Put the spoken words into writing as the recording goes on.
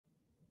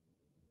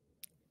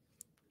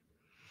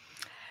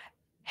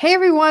Hey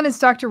everyone, it's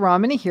Dr.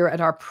 Ramani here at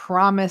our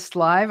Promised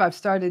Live. I've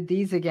started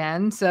these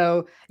again.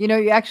 So,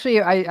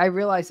 I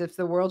realized if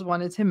the world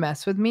wanted to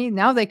mess with me,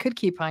 now they could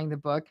keep buying the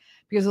book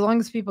because as long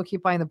as people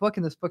keep buying the book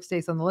and this book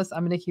stays on the list,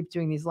 I'm going to keep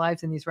doing these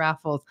lives and these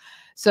raffles.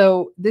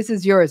 So this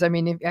is yours. I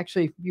mean,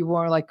 if you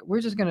were like,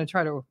 we're just going to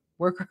try to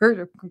work her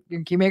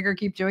to make her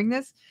keep doing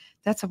this,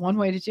 that's one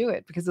way to do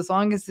it, because as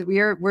long as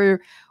we're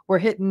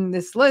hitting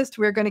this list,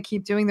 we're going to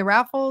keep doing the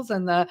raffles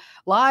and the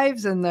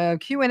lives and the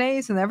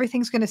Q&As, and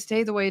everything's going to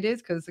stay the way it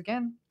is, because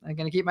again, I'm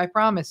going to keep my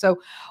promise. So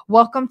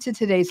welcome to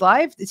today's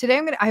live. Today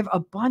I have a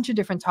bunch of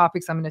different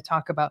topics I'm going to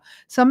talk about,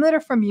 some that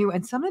are from you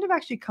and some that have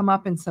actually come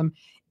up in some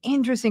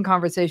interesting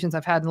conversations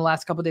I've had in the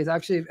last couple of days.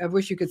 Actually, I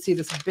wish you could see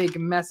this big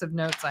mess of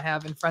notes I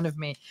have in front of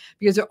me,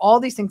 because there are all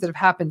these things that have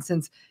happened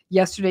since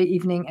yesterday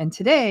evening and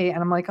today.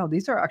 And I'm like, oh,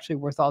 these are actually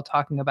worth all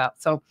talking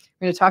about. So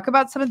we're going to talk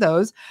about some of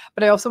those,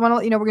 but I also want to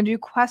let you know we're going to do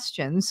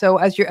questions. So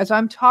as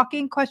I'm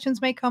talking,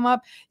 questions may come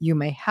up. You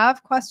may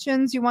have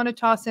questions you want to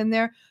toss in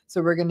there.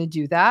 So we're going to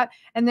do that.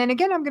 And then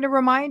again, I'm going to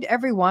remind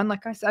everyone,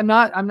 like I said,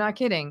 I'm not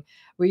kidding.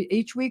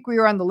 Each week we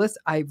were on the list.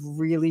 I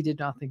really did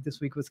not think this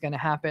week was going to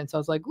happen. So I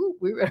was like, ooh,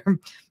 we better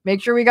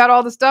make sure we got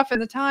all the stuff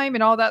and the time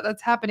and all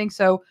that's happening.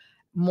 So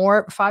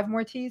 5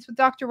 more teas with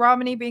Dr.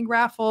 Ramani being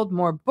raffled,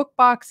 more book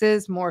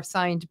boxes, more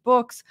signed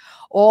books,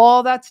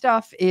 all that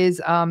stuff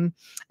is,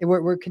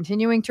 we're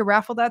continuing to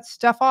raffle that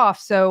stuff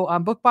off. So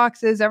book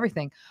boxes,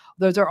 everything.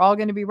 Those are all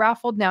going to be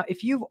raffled. Now,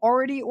 if you've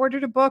already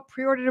ordered a book,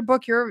 pre-ordered a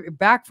book, you're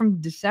back from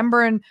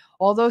December and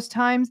all those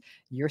times,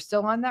 you're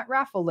still on that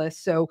raffle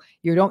list. So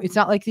it's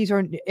not like these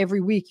are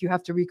every week you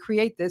have to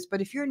recreate this.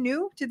 But if you're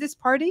new to this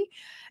party,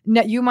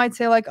 you might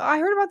say like, oh, I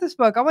heard about this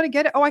book, I want to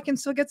get it. Oh, I can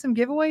still get some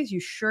giveaways. You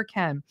sure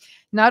can.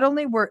 Not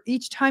only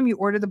each time you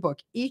order the book,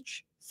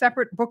 each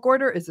separate book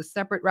order is a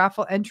separate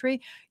raffle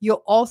entry.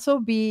 You'll also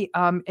be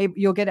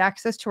you'll get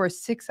access to our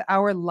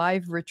 6-hour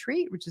live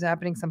retreat, which is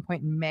happening some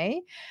point in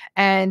May.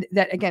 And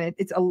that, again,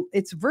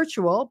 it's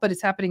virtual, but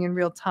it's happening in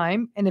real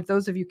time. And if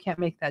those of you can't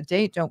make that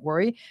date, don't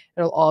worry,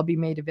 it'll all be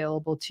made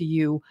available to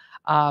you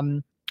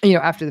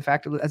after the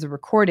fact as a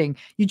recording.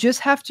 You just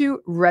have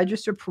to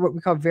register for what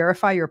we call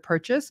verify your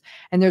purchase.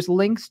 And there's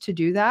links to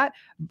do that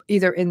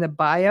either in the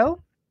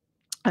bio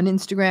on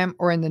Instagram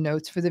or in the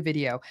notes for the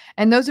video.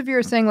 And those of you who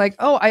are saying like,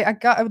 oh,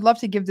 I would love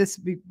to give this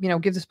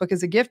book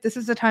as a gift, this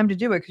is the time to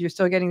do it, because you're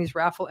still getting these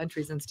raffle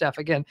entries and stuff.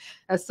 Again,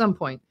 at some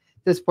point,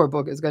 this poor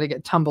book is going to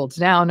get tumbled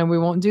down and we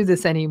won't do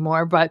this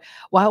anymore. But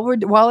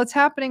while it's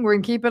happening, we're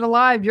going to keep it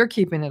alive. You're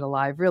keeping it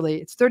alive, really.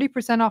 It's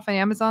 30% off on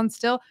Amazon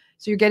still.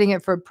 So you're getting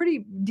it for a pretty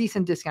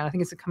decent discount. I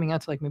think it's coming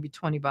out to like maybe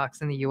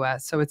 $20 in the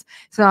US. So it's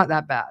not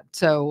that bad.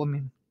 So, I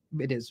mean,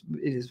 it is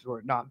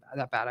not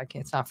that bad.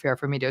 It's not fair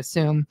for me to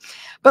assume.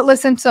 But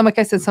listen, like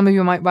I said, some of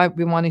you might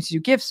be wanting to do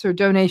gifts or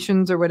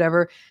donations or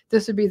whatever.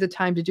 This would be the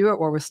time to do it,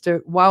 or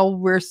while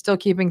we're still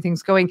keeping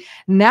things going.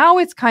 Now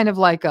it's kind of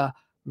like a,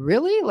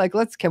 really? Like,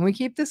 can we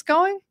keep this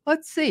going?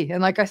 Let's see.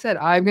 And like I said,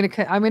 I'm going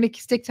to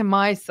stick to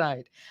my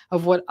side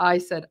of what I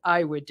said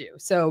I would do.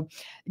 So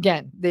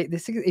again,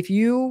 if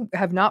you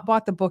have not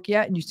bought the book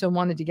yet and you still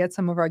wanted to get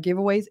some of our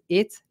giveaways,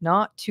 it's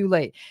not too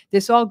late.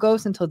 This all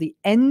goes until the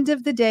end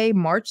of the day,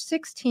 March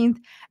 16th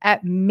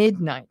at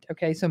midnight.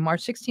 Okay. So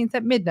March 16th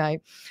at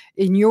midnight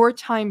in your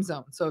time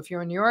zone. So if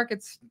you're in New York,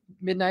 it's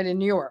midnight in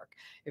New York.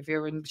 If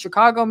you're in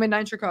Chicago,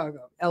 midnight in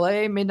Chicago.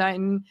 LA, midnight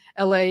in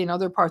LA, and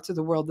other parts of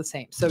the world the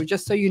same. So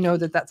just so you know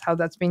that's how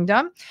that's being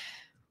done.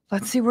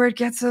 Let's see where it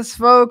gets us,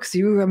 folks.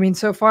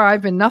 So far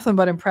I've been nothing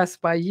but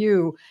impressed by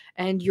you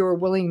and your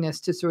willingness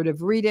to sort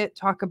of read it,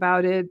 talk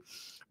about it,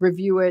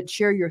 review it,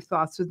 share your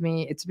thoughts with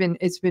me. It's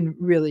been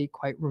really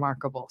quite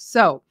remarkable.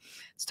 So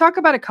let's talk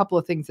about a couple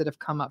of things that have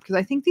come up, because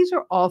I think these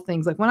are all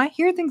things, like when I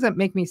hear things that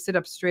make me sit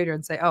up straighter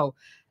and say, oh,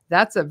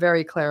 that's a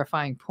very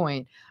clarifying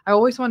point, I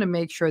always want to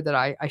make sure that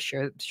I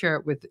share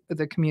it with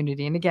the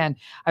community. And again,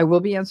 I will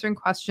be answering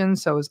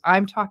questions. So as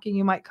I'm talking,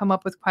 you might come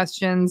up with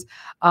questions.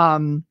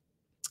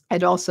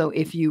 And also,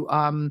 if you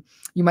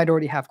might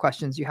already have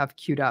questions you have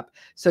queued up.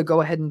 So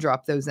go ahead and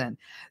drop those in.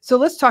 So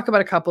let's talk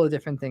about a couple of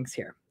different things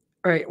here.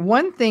 All right.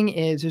 One thing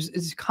is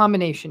a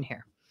combination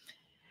here.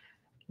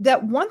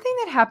 That one thing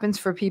that happens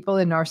for people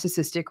in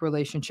narcissistic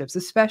relationships,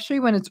 especially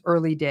when it's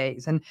early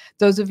days, and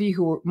those of you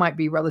who might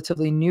be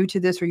relatively new to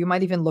this, or you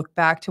might even look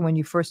back to when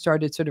you first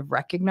started sort of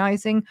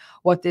recognizing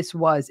what this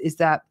was, is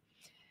that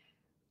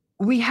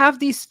we have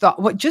these thoughts.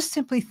 What just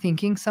simply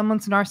thinking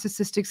someone's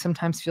narcissistic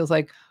sometimes feels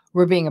like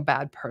we're being a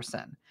bad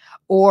person,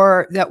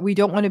 or that we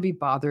don't want to be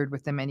bothered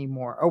with them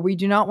anymore, or we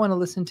do not want to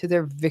listen to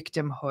their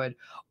victimhood,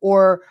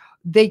 or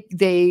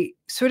they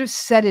sort of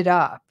set it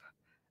up.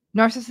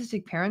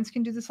 Narcissistic parents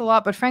can do this a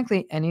lot, but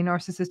frankly, any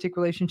narcissistic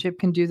relationship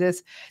can do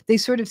this. They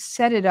sort of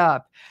set it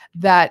up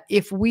that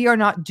if we are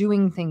not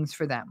doing things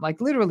for them,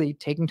 like literally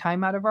taking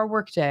time out of our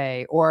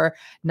workday, or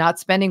not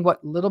spending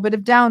what little bit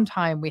of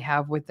downtime we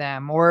have with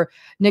them, or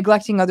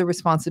neglecting other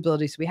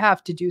responsibilities we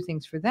have to do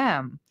things for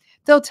them,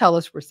 they'll tell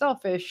us we're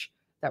selfish,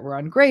 that we're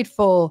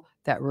ungrateful,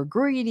 that we're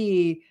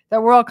greedy,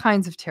 that we're all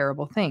kinds of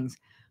terrible things.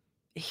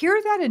 hear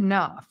that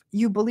enough,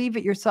 you believe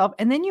it yourself,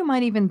 and then you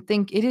might even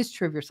think it is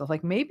true of yourself.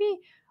 Like, maybe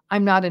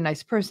I'm not a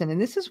nice person.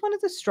 And this is one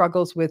of the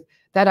struggles with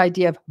that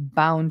idea of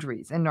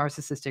boundaries in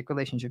narcissistic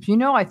relationships.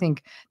 I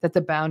think that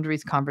the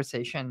boundaries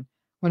conversation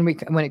when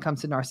it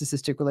comes to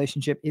narcissistic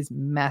relationship is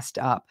messed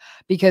up,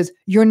 because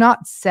you're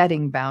not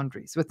setting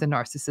boundaries with the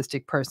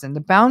narcissistic person.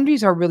 The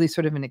boundaries are really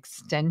sort of an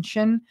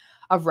extension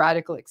of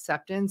radical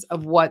acceptance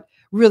of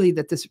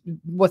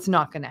what's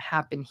not going to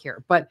happen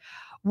here. But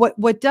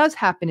what does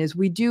happen is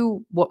we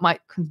do what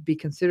might be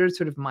considered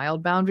sort of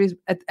mild boundaries.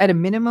 At a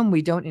minimum,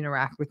 we don't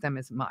interact with them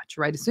as much,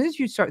 right? As soon as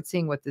you start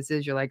seeing what this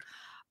is, you're like,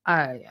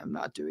 I am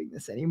not doing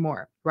this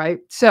anymore, right?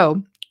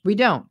 So we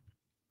don't.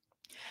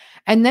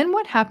 And then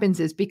what happens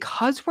is,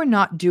 because we're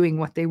not doing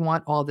what they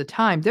want all the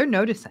time, they're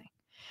noticing.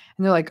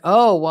 And they're like,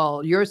 oh,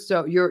 well, you're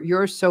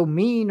so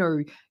mean,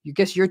 or you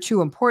guess you're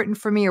too important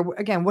for me, or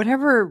again,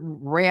 whatever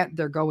rant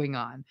they're going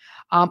on.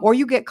 Or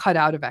you get cut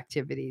out of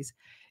activities.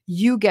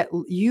 You get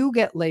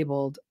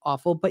labeled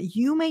awful, but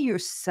you may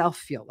yourself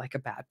feel like a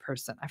bad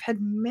person. I've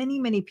had many,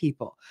 many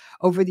people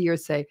over the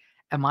years say,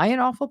 am I an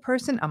awful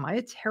person? Am I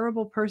a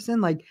terrible person?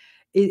 Like,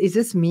 is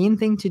this mean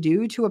thing to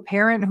do to a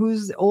parent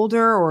who's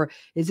older? Or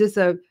is this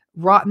a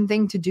rotten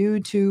thing to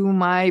do to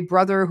my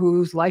brother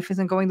whose life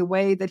isn't going the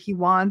way that he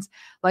wants?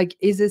 Like,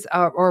 is this,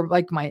 or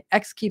like my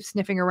ex keeps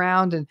sniffing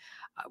around and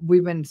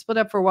we've been split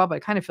up for a while, but I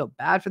kind of feel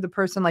bad for the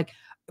person. Like,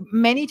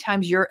 many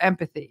times your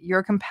empathy,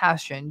 your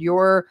compassion,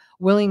 your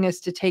willingness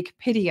to take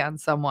pity on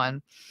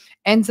someone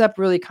ends up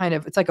really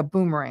it's like a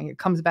boomerang. It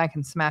comes back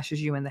and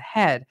smashes you in the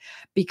head,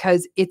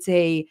 because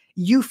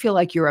you feel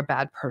like you're a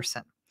bad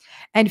person.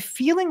 And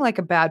feeling like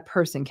a bad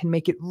person can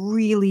make it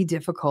really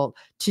difficult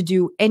to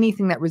do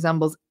anything that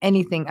resembles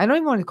anything. I don't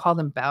even want to call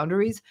them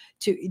boundaries,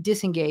 to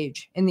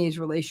disengage in these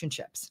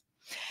relationships.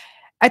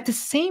 At the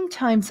same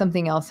time,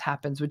 something else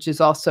happens, which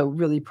is also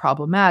really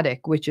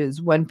problematic, which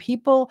is when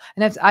people,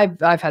 and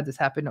I've had this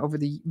happen over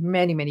the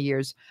many, many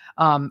years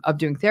of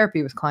doing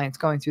therapy with clients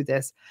going through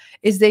this,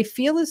 is they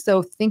feel as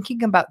though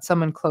thinking about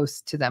someone close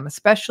to them,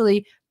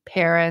 especially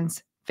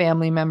parents,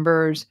 family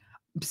members,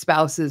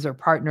 spouses or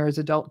partners,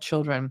 adult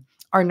children,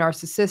 are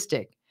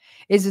narcissistic,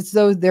 is as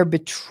though they're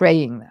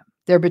betraying them.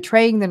 They're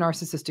betraying the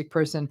narcissistic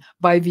person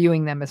by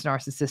viewing them as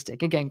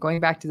narcissistic. Again, going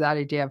back to that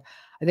idea of,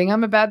 I think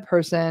I'm a bad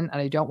person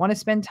and I don't want to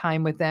spend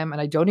time with them,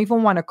 and I don't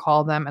even want to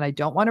call them, and I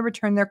don't want to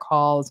return their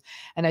calls,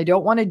 and I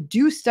don't want to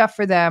do stuff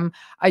for them.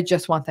 I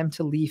just want them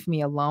to leave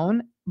me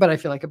alone, but I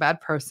feel like a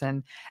bad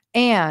person.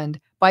 And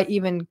by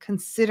even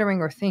considering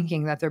or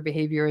thinking that their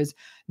behavior is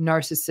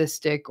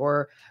narcissistic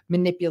or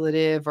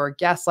manipulative or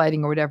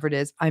gaslighting or whatever it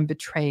is, I'm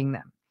betraying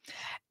them.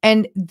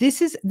 And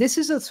this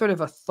is a sort of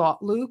a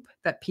thought loop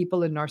that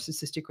people in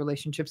narcissistic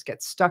relationships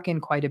get stuck in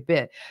quite a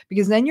bit,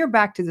 because then you're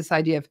back to this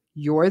idea of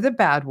you're the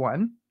bad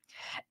one.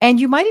 And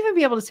you might even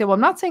be able to say, well,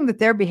 I'm not saying that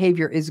their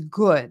behavior is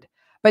good,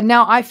 but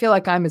now I feel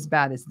like I'm as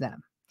bad as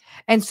them.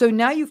 And so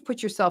now you've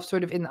put yourself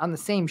sort of on the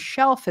same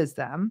shelf as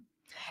them,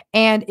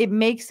 and it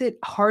makes it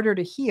harder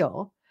to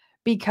heal,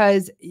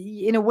 because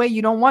in a way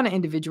you don't want to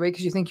individuate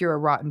because you think you're a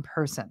rotten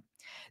person.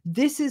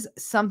 This is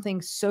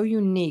something so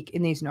unique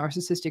in these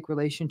narcissistic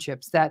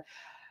relationships, that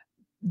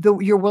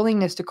your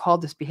willingness to call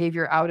this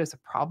behavior out as a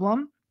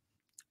problem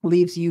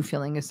leaves you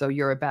feeling as though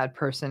you're a bad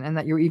person, and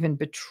that you're even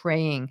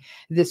betraying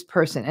this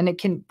person. And it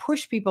can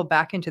push people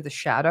back into the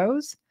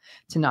shadows,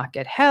 to not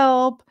get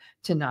help,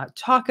 to not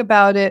talk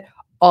about it,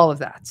 all of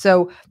that.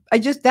 So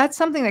that's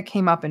something that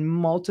came up in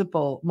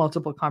multiple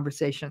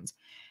conversations.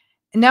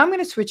 And now I'm going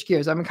to switch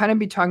gears. I'm going to kind of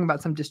be talking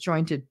about some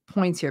disjointed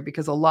points here,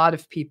 because a lot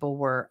of people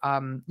were,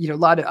 I'm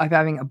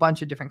having a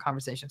bunch of different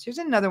conversations. Here's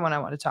another one I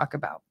want to talk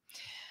about.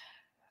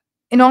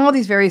 In all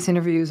these various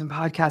interviews and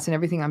podcasts and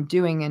everything I'm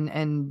doing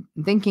and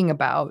thinking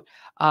about,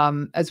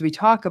 as we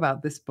talk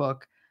about this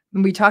book,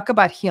 when we talk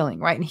about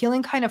healing, right? And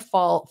healing kind of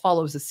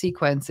follows a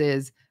sequence: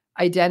 is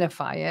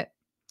identify it,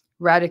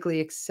 radically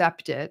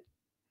accept it,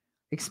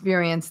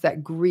 experience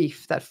that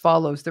grief that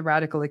follows the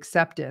radical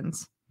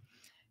acceptance.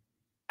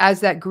 As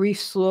that grief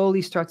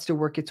slowly starts to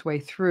work its way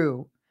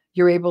through,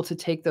 you're able to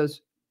take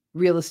those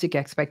realistic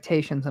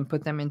expectations and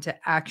put them into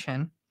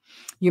action.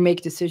 You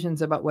make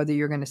decisions about whether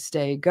you're going to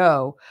stay,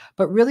 go.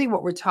 But really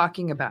what we're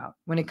talking about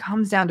when it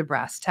comes down to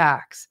brass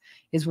tacks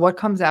is what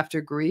comes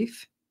after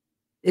grief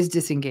is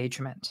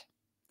disengagement.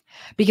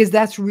 Because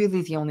that's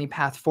really the only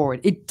path forward.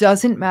 It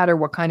doesn't matter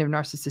what kind of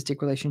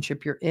narcissistic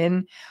relationship you're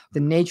in, the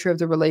nature of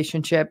the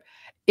relationship.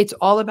 It's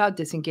all about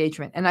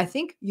disengagement. And I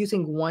think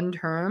using one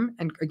term,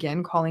 and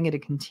again, calling it a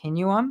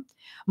continuum,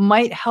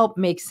 might help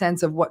make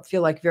sense of what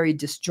feel like very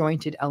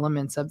disjointed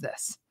elements of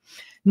this.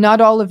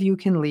 Not all of you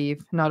can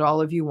leave. Not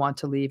all of you want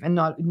to leave, and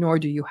nor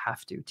do you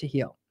have to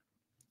heal.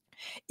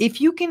 If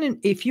you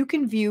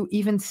can view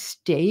even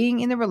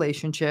staying in the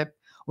relationship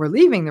or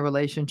leaving the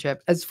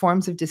relationship as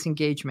forms of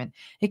disengagement,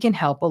 it can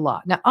help a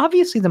lot. Now,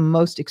 obviously, the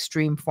most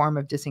extreme form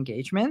of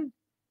disengagement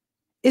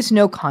is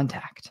no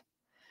contact.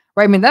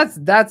 Right. I mean, that's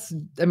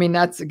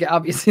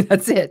obviously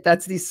that's it.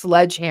 That's the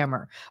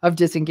sledgehammer of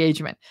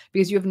disengagement,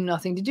 because you have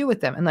nothing to do with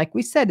them. And like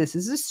we said, this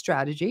is a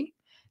strategy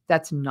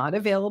That's not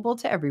available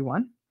to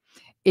everyone.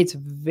 It's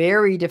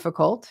very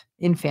difficult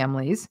in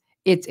families.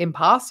 It's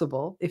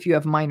impossible if you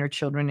have minor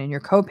children and you're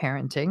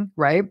co-parenting,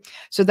 right?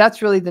 So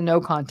that's really the no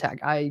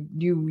contact.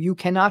 You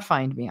cannot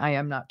find me. I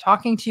am not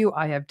talking to you.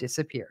 I have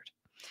disappeared.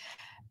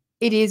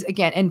 It is,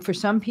 again, and for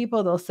some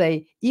people, they'll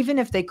say, even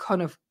if they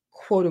kind of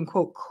quote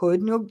unquote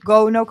could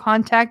go no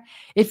contact,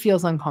 it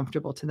feels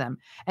uncomfortable to them.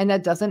 And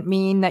that doesn't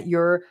mean that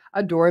you're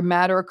a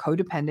doormat or a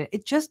codependent.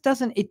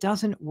 It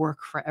doesn't work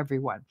for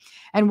everyone.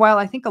 And while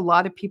I think a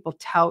lot of people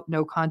tout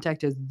no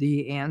contact as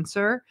the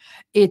answer,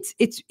 it's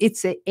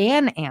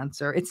an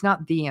answer. It's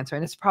not the answer.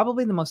 And it's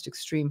probably the most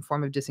extreme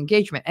form of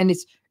disengagement. And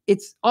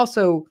it's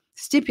also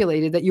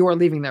stipulated that you are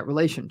leaving that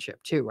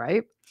relationship too,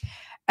 right?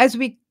 As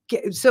we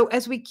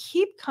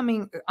keep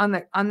coming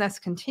on this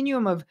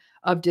continuum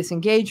of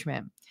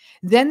disengagement,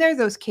 then there are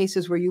those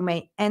cases where you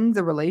may end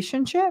the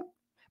relationship,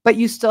 but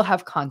you still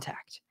have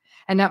contact.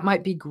 And that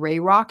might be gray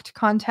rocked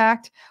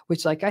contact,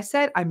 which, like I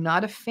said, I'm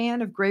not a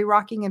fan of gray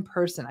rocking in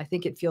person. I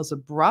think it feels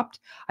abrupt.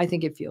 I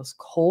think it feels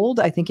cold.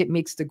 I think it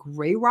makes the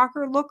gray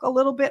rocker look a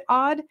little bit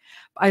odd.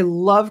 I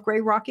love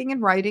gray rocking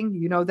in writing.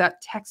 You know,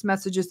 that text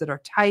messages that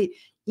are tight,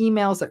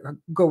 emails that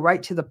go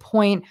right to the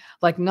point,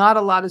 like not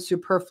a lot of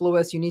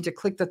superfluous. You need to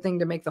click the thing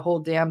to make the whole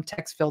damn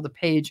text fill the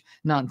page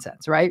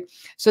nonsense, right?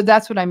 So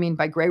that's what I mean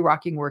by gray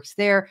rocking works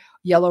there.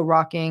 Yellow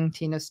rocking,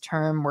 Tina's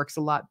term, works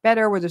a lot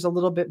better, where there's a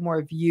little bit more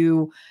of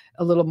you,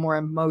 a little more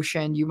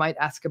emotion. You might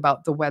ask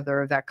about the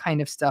weather, that kind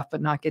of stuff,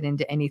 but not get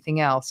into anything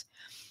else.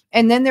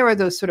 And then there are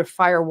those sort of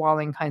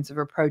firewalling kinds of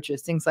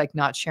approaches, things like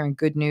not sharing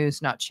good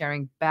news, not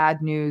sharing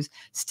bad news,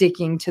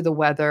 sticking to the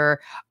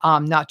weather,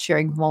 not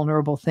sharing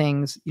vulnerable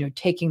things,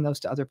 taking those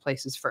to other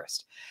places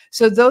first.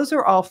 So those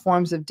are all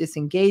forms of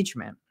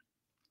disengagement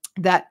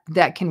that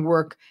can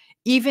work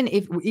even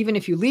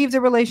if you leave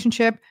the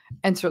relationship,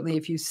 and certainly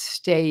if you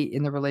stay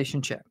in the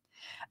relationship.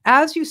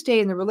 As you stay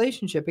in the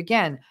relationship,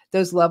 again,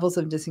 those levels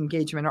of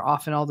disengagement are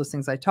often all those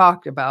things I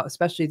talked about,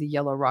 especially the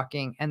yellow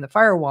rocking and the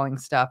firewalling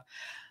stuff.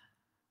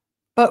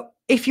 But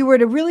if you were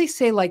to really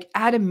say, like,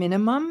 at a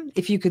minimum,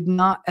 if you could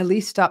not at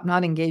least stop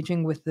not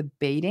engaging with the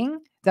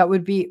baiting, that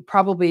would be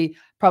probably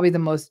the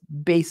most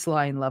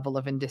baseline level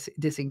of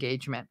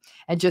disengagement,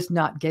 and just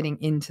not getting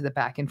into the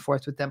back and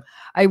forth with them.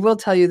 I will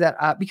tell you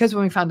that because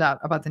when we found out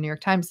about the New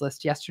York Times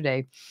list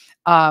yesterday,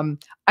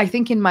 I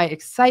think in my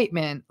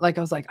excitement, like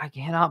I was like, I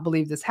cannot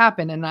believe this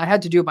happened. And I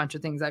had to do a bunch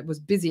of things. I was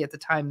busy at the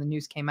time the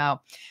news came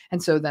out.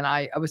 And so then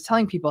I was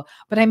telling people,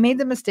 but I made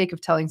the mistake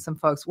of telling some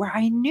folks where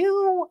I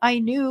knew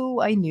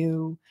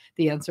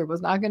the answer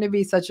was not going to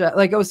be such a,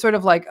 like, it was sort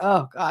of like,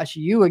 oh gosh,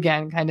 you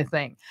again kind of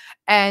thing.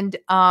 And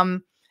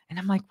I'm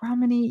like,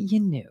 Ramani, you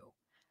knew.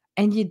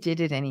 And you did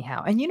it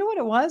anyhow. And you know what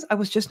it was? I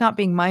was just not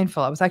being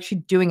mindful. I was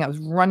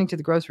running to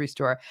the grocery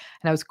store,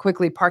 and I was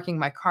quickly parking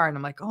my car. And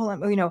I'm like, oh,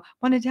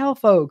 want to tell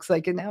folks,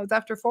 like, and now it's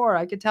after 4,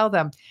 I could tell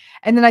them.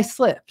 And then I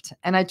slipped,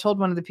 and I told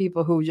one of the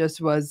people who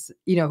just was,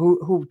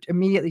 who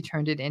immediately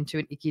turned it into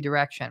an icky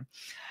direction.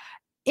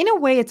 In a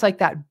way, it's like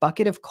that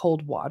bucket of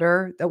cold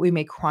water that we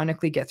may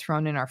chronically get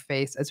thrown in our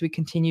face as we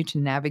continue to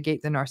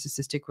navigate the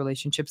narcissistic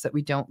relationships that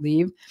we don't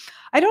leave.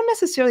 I don't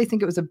necessarily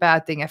think it was a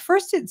bad thing. At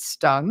first it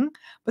stung,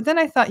 but then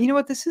I thought, you know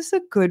what, this is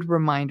a good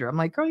reminder. I'm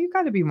like, girl, you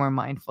got to be more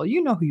mindful.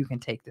 You know who you can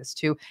take this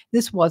to.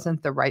 This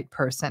wasn't the right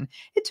person.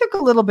 It took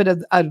a little bit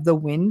of the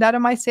wind out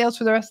of my sails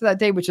for the rest of that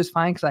day, which is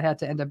fine because I had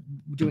to end up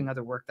doing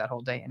other work that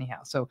whole day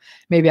anyhow. So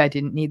maybe I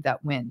didn't need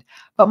that wind.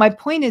 But my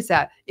point is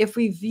that if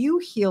we view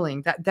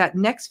healing, that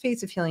next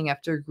phase of healing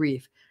after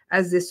grief,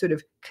 as this sort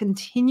of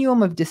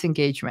continuum of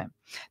disengagement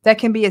that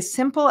can be as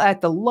simple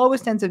at the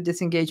lowest ends of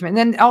disengagement.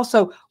 And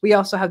then we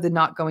also have the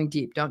not going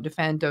deep. Don't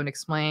defend, don't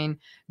explain,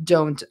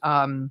 don't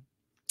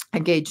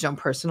engage, don't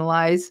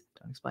personalize.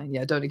 Don't explain.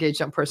 Yeah, don't engage,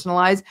 don't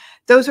personalize.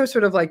 Those are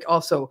sort of like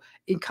also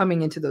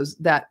coming into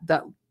that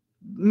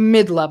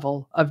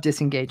mid-level of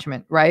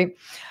disengagement, right?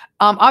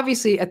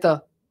 Obviously at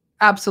the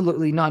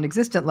absolutely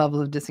non-existent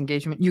level of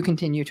disengagement, you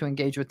continue to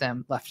engage with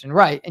them left and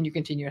right, and you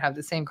continue to have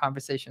the same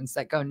conversations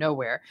that go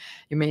nowhere.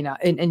 You may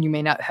not, and you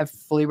may not have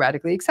fully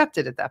radically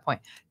accepted at that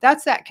point.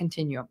 That's that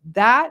continuum.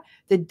 That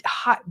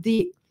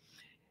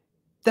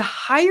the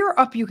higher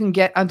up you can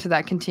get onto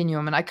that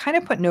continuum, and I kind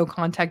of put no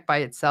contact by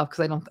itself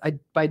because I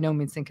by no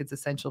means think it's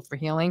essential for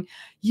healing.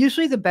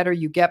 Usually the better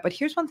you get. But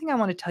here's one thing I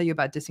want to tell you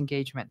about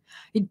disengagement.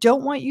 I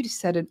don't want you to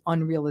set an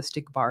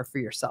unrealistic bar for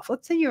yourself.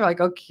 Let's say you're like,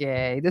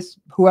 okay,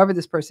 whoever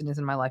this person is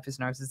in my life is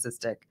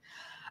narcissistic.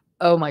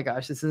 Oh my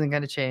gosh, this isn't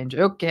going to change.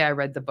 Okay, I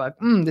read the book.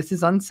 This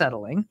is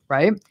unsettling,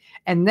 right?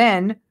 And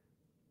then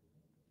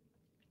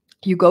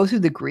you go through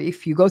the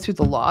grief, you go through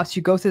the loss,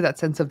 you go through that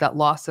sense of that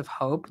loss of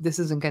hope. This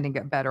isn't going to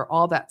get better,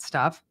 all that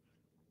stuff.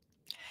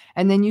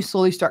 And then you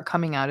slowly start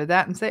coming out of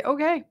that and say,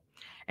 okay.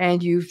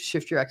 And you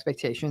shift your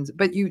expectations,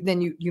 but you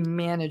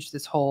manage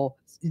this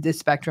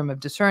spectrum of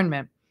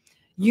discernment.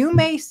 You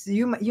may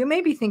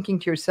be thinking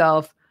to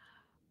yourself,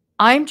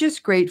 I'm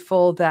just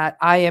grateful that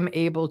I am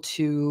able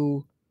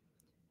to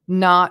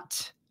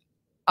not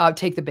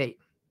take the bait.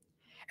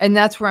 And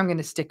that's where I'm going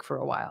to stick for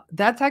a while.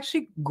 That's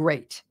actually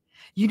great.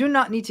 You do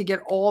not need to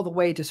get all the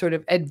way to sort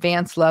of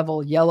advanced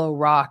level yellow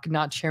rock,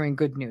 not sharing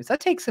good news. That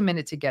takes a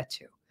minute to get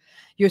to.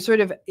 You're sort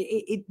of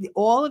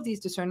all of these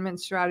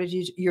discernment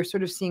strategies, you're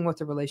sort of seeing what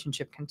the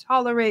relationship can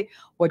tolerate,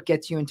 what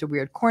gets you into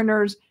weird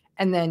corners,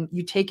 and then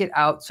you take it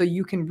out so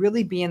you can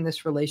really be in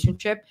this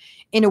relationship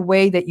in a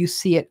way that you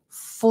see it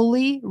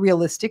fully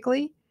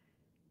realistically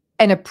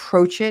and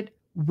approach it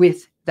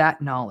with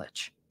that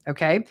knowledge.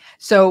 Okay.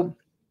 So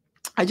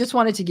I just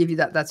wanted to give you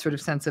that sort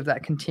of sense of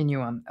that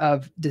continuum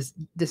of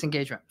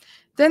disengagement.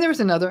 Then there was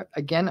another,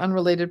 again,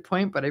 unrelated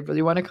point, but I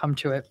really want to come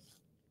to it.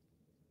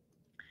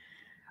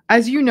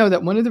 As you know,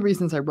 that one of the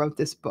reasons I wrote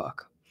this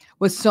book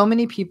was so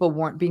many people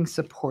weren't being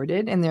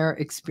supported in their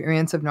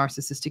experience of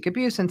narcissistic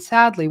abuse. And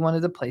sadly, one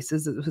of the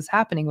places that was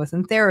happening was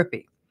in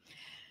therapy.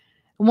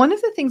 One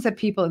of the things that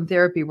people in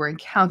therapy were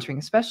encountering,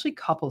 especially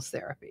couples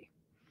therapy,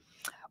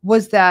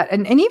 was that,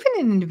 and even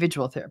in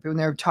individual therapy, when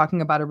they're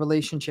talking about a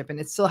relationship and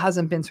it still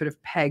hasn't been sort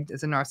of pegged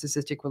as a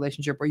narcissistic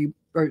relationship, or you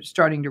are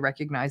starting to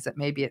recognize that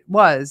maybe it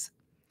was,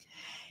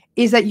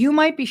 is that you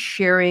might be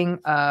sharing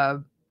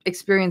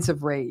experience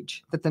of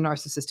rage that the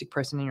narcissistic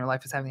person in your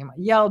life is having. They might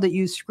yelled at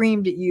you,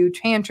 screamed at you,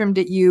 tantrumed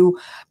at you,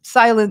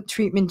 silent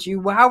treatment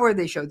you, however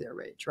they show their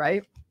rage,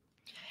 right?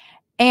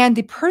 And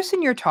the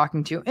person you're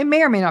talking to, it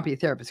may or may not be a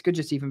therapist, it could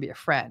just even be a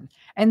friend.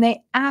 And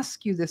they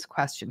ask you this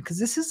question, because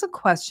this is a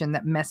question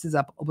that messes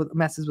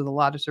with a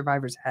lot of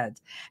survivors'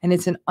 heads. And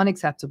it's an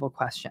unacceptable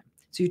question.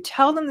 So you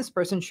tell them this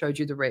person showed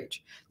you the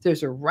rage.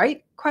 There's a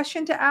right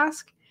question to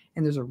ask,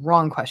 and there's a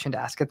wrong question to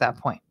ask at that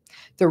point.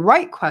 The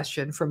right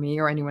question for me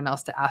or anyone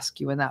else to ask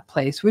you in that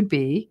place would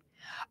be,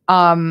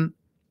 the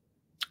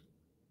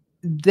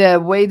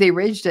way they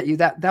raged at you,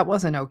 that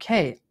wasn't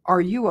okay.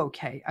 Are you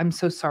okay? I'm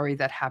so sorry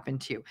that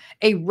happened to you.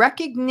 A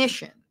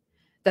recognition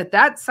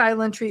that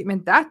silent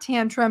treatment, that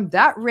tantrum,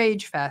 that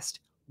rage fest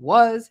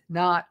was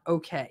not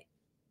okay.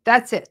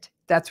 That's it.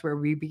 That's where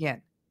we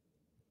begin.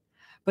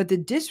 But the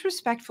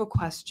disrespectful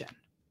question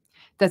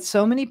that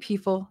so many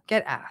people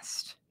get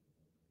asked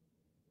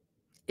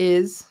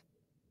is,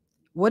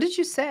 what did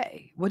you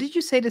say? What did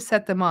you say to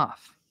set them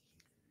off?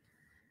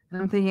 And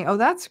I'm thinking, oh,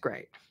 that's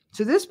great.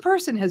 So this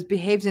person has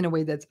behaved in a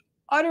way that's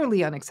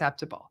utterly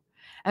unacceptable.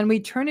 And we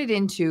turn it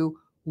into,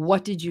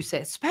 what did you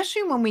say?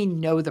 Especially when we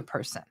know the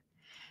person.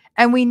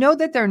 And we know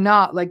that they're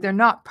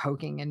not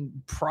poking and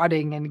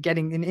prodding and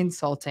getting and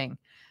insulting.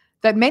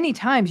 That many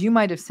times you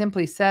might have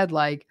simply said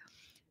like,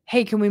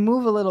 hey, can we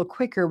move a little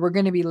quicker? We're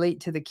going to be late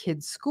to the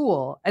kids'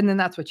 school. And then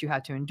that's what you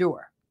had to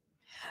endure.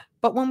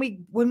 But when we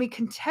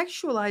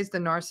contextualize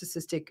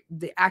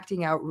the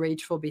acting out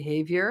rageful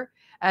behavior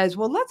as,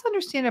 well, let's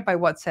understand it by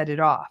what set it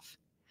off.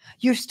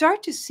 You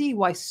start to see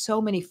why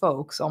so many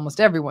folks,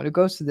 almost everyone who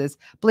goes through this,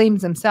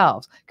 blames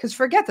themselves. Because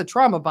forget the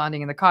trauma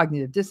bonding and the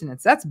cognitive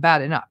dissonance. That's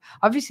bad enough.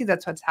 Obviously,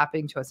 that's what's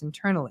happening to us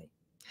internally.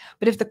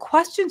 But if the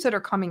questions that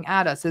are coming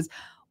at us is,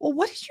 well,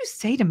 what did you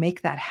say to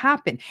make that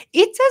happen?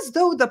 It's as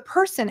though the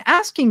person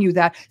asking you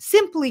that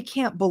simply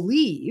can't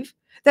believe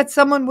that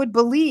someone would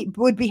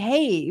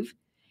behave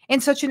in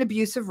such an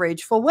abusive,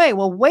 rageful way.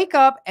 Well, wake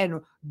up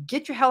and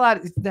get the hell out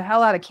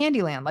of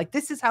Candyland. Like,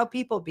 this is how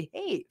people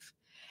behave.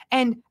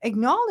 And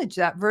acknowledge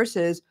that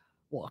versus,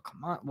 well,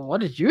 come on, well,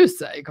 what did you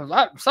say? Because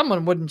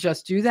someone wouldn't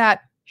just do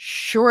that.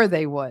 Sure,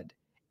 they would,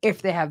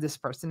 if they have this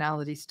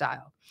personality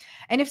style.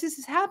 And if this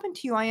has happened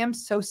to you, I am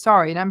so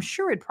sorry. And I'm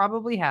sure it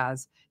probably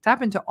has. It's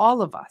happened to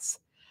all of us.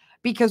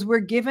 Because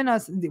we're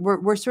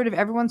sort of,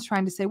 everyone's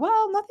trying to say,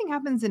 well, nothing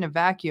happens in a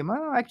vacuum.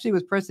 Oh, actually,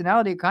 with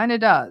personality, it kind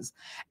of does.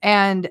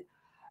 And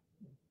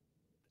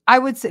I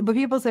would say, but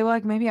people say, well,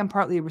 like, maybe I'm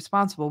partly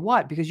responsible.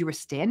 What? Because you were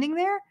standing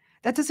there?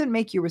 That doesn't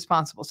make you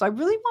responsible. So I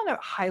really want to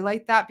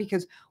highlight that,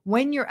 because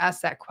when you're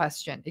asked that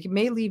question, it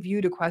may lead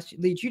you to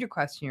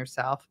question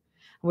yourself.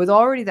 With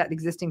already that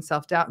existing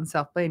self-doubt and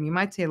self-blame, you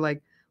might say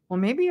like, well,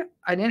 maybe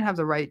I didn't have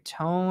the right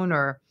tone,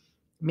 or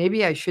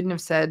maybe I shouldn't have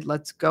said,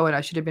 let's go. And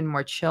I should have been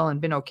more chill and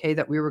been okay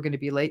that we were going to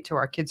be late to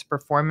our kids'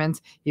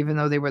 performance, even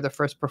though they were the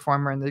first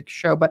performer in the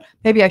show. But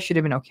maybe I should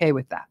have been okay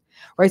with that.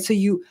 Right. So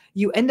you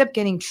end up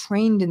getting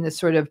trained in this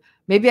sort of,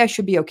 maybe I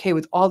should be okay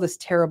with all this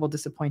terrible,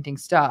 disappointing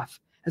stuff,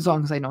 as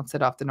long as I don't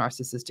set off the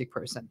narcissistic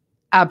person.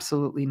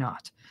 Absolutely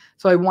not.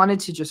 So I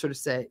wanted to just sort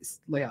of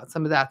lay out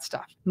some of that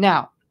stuff.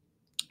 Now,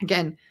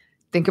 again,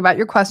 think about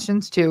your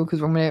questions too, because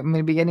I'm going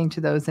to be getting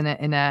to those in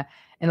a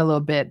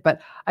little bit.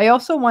 But I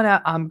also want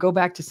to go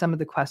back to some of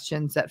the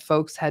questions that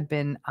folks had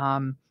been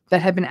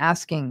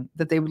asking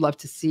that they would love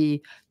to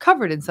see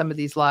covered in some of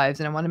these lives.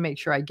 And I want to make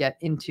sure I get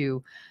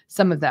into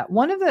some of that.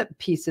 One of the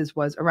pieces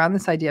was around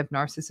this idea of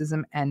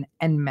narcissism and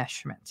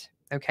enmeshment.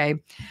 Okay.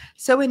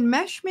 So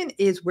enmeshment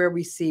is where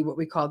we see what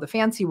we call, the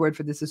fancy word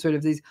for this is sort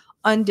of these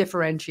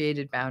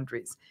undifferentiated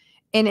boundaries.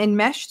 In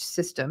enmeshed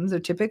systems, or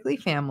typically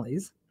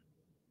families,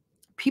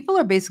 people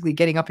are basically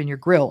getting up in your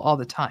grill all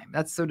the time.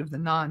 That's sort of the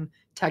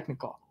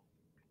non-technical.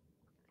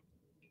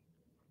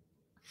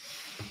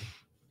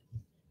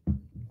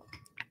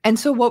 And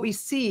so what we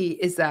see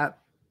is that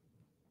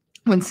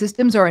when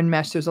systems are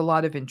enmeshed, there's a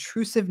lot of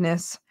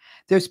intrusiveness.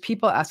 There's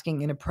people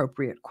asking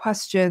inappropriate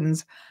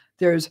questions.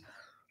 There's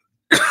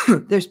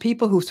There's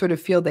people who sort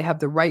of feel they have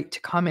the right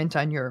to comment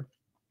on your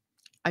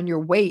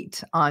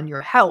weight, on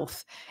your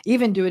health,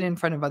 even do it in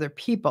front of other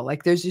people.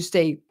 Like there's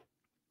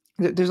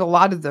a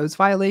lot of those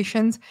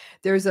violations.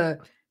 There's a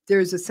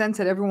sense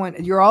that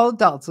everyone, you're all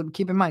adults. So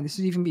keep in mind, this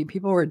would even be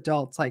people who are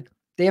adults. Like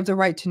they have the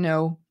right to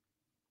know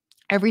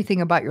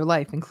everything about your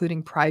life,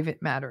 including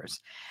private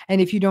matters. And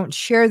if you don't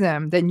share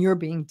them, then you're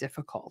being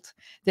difficult.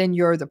 Then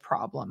you're the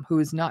problem who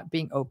is not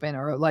being open,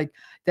 or like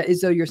that, as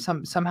though you're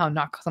somehow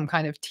not some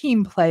kind of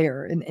team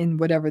player in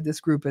whatever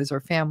this group is or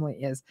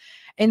family is.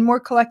 In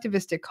more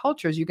collectivistic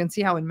cultures, you can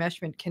see how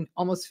enmeshment can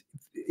almost,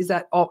 is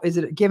it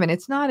a given?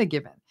 It's not a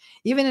given.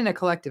 Even in a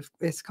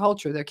collectivist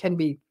culture, there can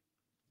be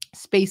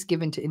space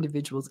given to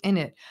individuals in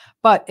it,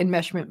 but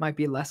enmeshment might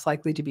be less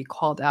likely to be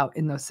called out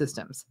in those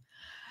systems.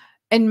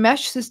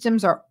 Enmeshed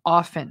systems are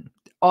often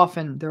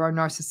there are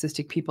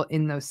narcissistic people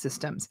in those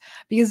systems,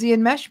 because the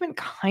enmeshment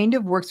kind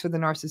of works for the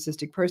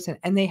narcissistic person,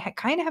 and they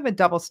kind of have a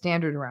double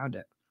standard around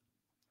it.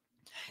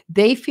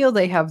 They feel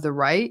they have the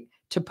right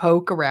to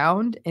poke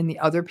around in the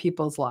other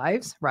people's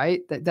lives,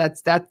 right?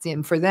 That's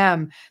in for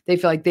them. They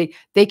feel like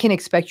they can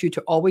expect you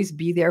to always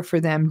be there for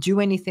them, do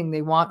anything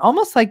they want,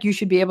 almost like you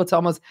should be able to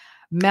almost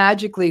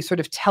magically sort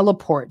of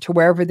teleport to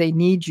wherever they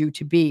need you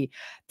to be.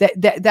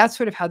 That's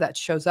sort of how that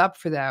shows up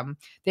for them.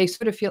 They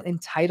sort of feel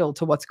entitled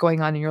to what's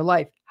going on in your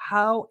life.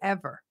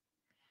 However,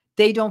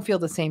 they don't feel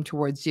the same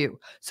towards you.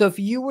 So if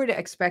you were to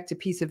expect a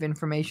piece of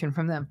information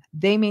from them,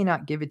 they may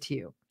not give it to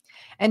you.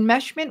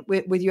 Enmeshment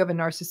with you have a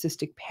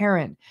narcissistic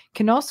parent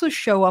can also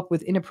show up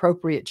with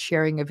inappropriate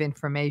sharing of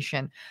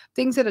information,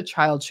 things that a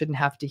child shouldn't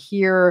have to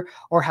hear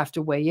or have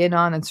to weigh in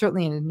on, and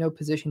certainly in no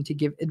position to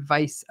give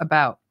advice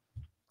about.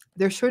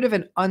 There's sort of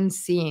an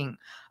unseeing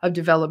of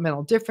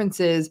developmental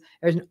differences.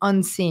 There's an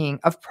unseeing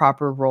of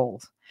proper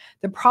roles.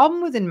 The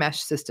problem with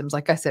enmeshed systems,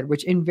 like I said,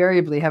 which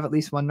invariably have at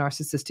least one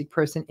narcissistic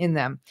person in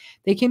them,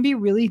 they can be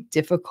really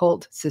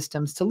difficult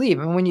systems to leave.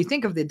 And when you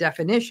think of the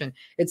definition,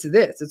 it's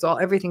this.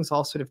 Everything's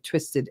all sort of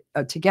twisted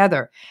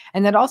together.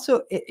 And that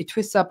also, it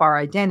twists up our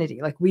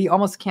identity. Like we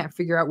almost can't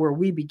figure out where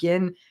we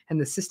begin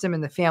and the system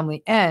and the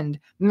family end.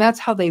 And that's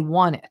how they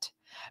want it.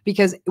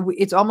 Because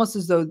it's almost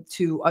as though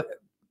to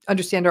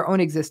understand our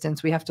own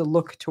existence, we have to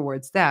look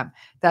towards them.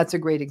 That's a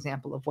great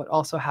example of what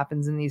also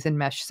happens in these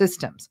enmeshed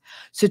systems.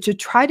 So to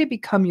try to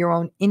become your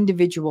own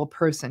individual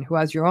person who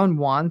has your own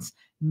wants,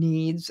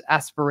 needs,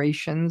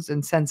 aspirations,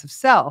 and sense of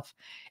self,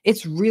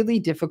 it's really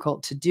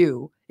difficult to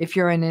do if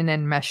you're in an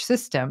enmeshed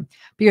system,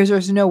 because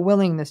there's no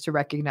willingness to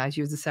recognize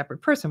you as a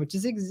separate person, which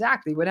is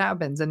exactly what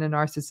happens in a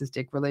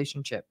narcissistic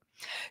relationship.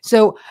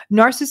 So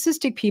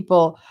narcissistic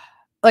people,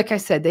 like I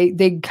said,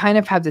 they kind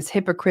of have this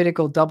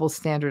hypocritical double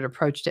standard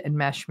approach to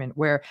enmeshment,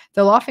 where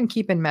they'll often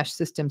keep enmeshed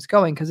systems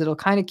going because it'll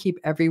kind of keep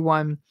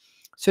everyone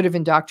sort of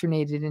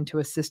indoctrinated into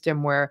a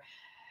system where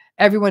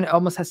everyone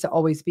almost has to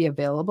always be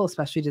available,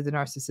 especially to the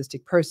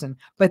narcissistic person.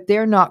 But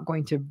they're not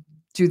going to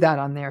do that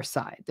on their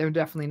side. They're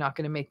definitely not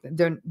going to make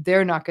them.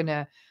 They're not going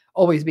to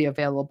always be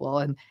available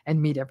and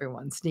meet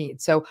everyone's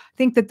needs. So I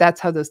think that's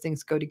how those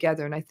things go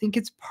together, and I think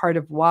it's part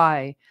of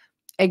why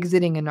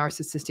exiting a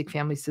narcissistic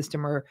family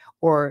system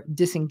or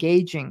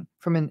disengaging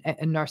from a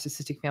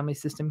narcissistic family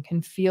system can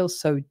feel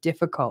so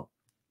difficult,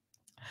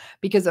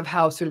 because of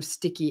how sort of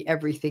sticky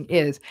everything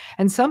is.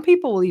 And some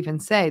people will even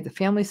say the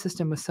family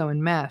system was so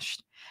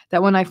enmeshed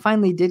that when I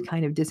finally did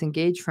kind of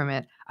disengage from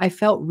it, I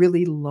felt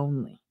really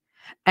lonely.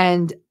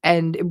 And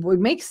it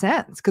would make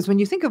sense, because when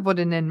you think of what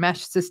an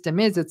enmeshed system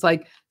is, it's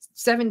like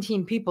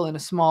 17 people in a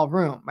small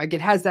room. Like it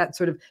has that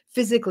sort of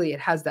physically, it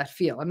has that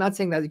feel. I'm not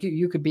saying that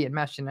you could be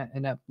enmeshed in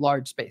a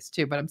large space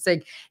too, but I'm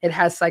saying it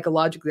has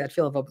psychologically that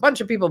feel of a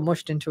bunch of people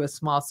mushed into a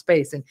small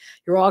space, and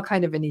you're all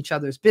kind of in each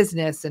other's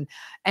business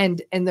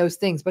and those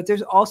things. But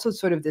there's also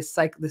sort of this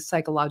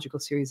psychological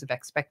series of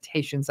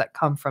expectations that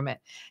come from it,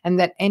 and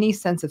that any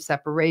sense of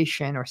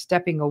separation or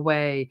stepping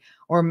away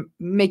or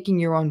making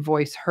your own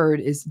voice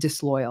heard is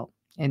disloyal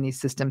in these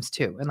systems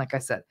too. And like I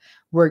said,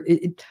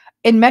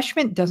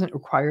 enmeshment doesn't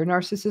require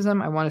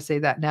narcissism. I want to say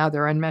that now.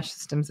 There are enmeshed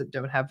systems that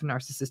don't have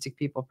narcissistic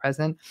people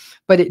present,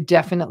 but it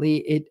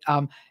definitely,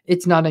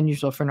 it's not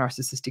unusual for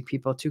narcissistic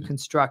people to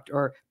construct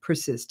or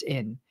persist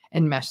in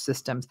enmeshed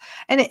systems.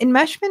 And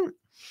enmeshment,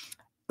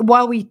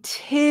 while we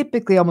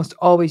typically almost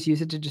always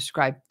use it to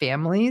describe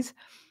families,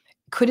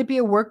 could it be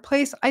a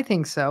workplace? I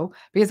think so,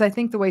 because I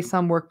think the way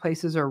some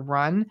workplaces are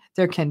run,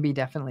 there can be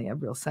definitely a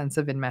real sense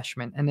of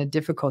enmeshment and a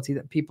difficulty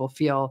that people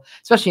feel,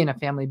 especially in a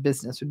family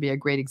business would be a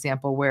great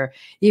example, where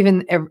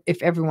even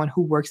if everyone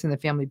who works in the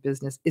family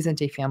business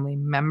isn't a family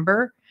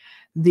member,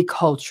 the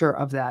culture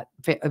of that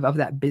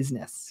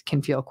business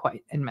can feel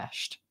quite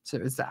enmeshed. So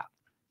there's that.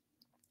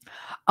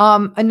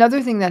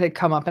 Another thing that had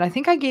come up, and I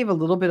think I gave a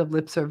little bit of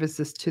lip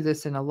services to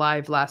this in a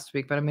live last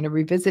week, but I'm going to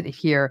revisit it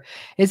here,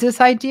 is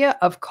this idea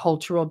of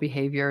cultural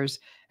behaviors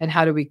and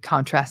how do we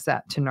contrast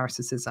that to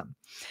narcissism.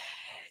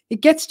 It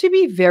gets to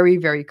be very,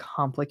 very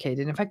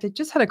complicated. In fact, I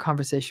just had a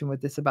conversation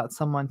with this about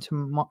someone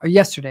or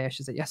yesterday, I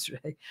should say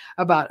yesterday,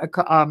 about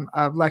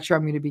a lecture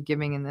I'm going to be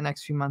giving in the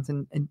next few months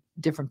in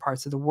different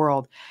parts of the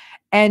world.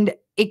 And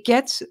it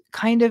gets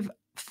kind of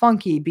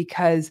funky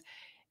because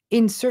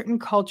in certain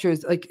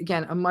cultures, like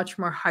again, a much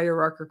more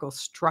hierarchical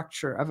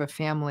structure of a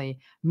family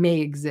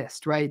may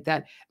exist, right?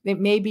 That it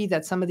may be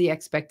that some of the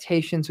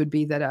expectations would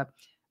be that a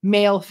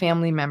male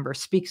family member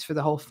speaks for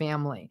the whole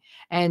family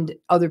and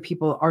other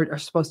people are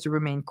supposed to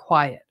remain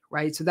quiet,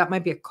 right? So that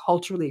might be a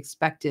culturally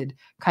expected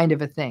kind of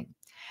a thing.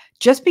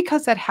 Just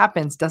because that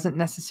happens doesn't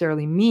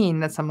necessarily mean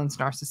that someone's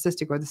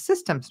narcissistic or the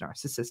system's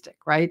narcissistic,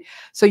 right?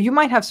 So you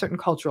might have certain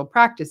cultural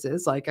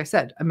practices, like I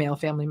said, a male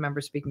family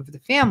member speaking for the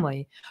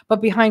family,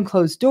 but behind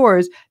closed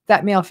doors,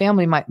 that male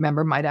family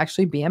member might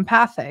actually be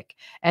empathic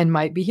and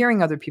might be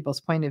hearing other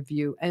people's point of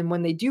view. And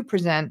when they do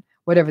present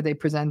whatever they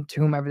present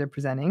to whomever they're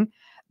presenting,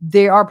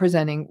 they are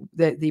presenting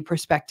the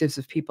perspectives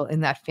of people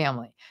in that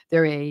family.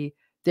 They're a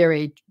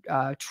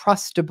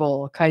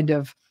trustable kind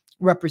of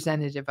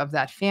representative of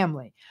that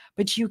family.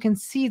 But you can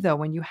see, though,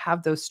 when you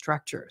have those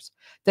structures,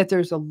 that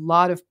there's a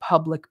lot of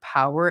public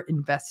power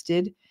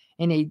invested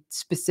in a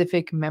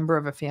specific member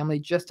of a family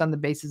just on the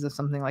basis of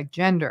something like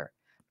gender.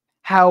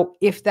 How,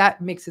 if that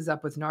mixes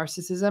up with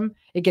narcissism,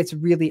 it gets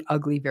really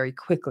ugly very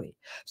quickly.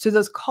 So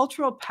those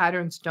cultural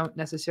patterns don't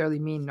necessarily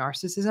mean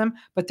narcissism,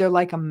 but they're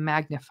like a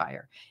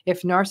magnifier.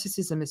 If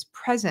narcissism is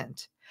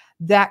present,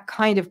 that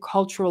kind of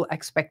cultural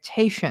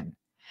expectation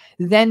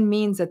then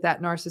means that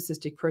that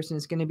narcissistic person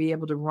is going to be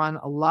able to run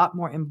a lot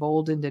more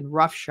emboldened and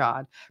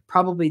roughshod,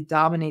 probably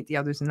dominate the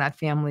others in that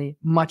family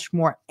much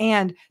more.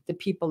 And the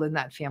people in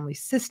that family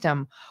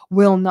system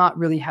will not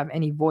really have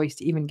any voice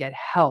to even get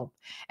help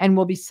and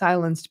will be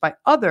silenced by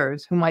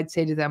others who might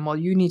say to them, well,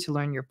 you need to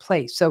learn your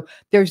place. So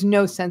there's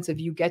no sense of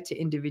you get to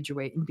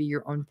individuate and be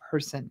your own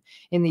person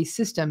in these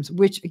systems,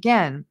 which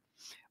again,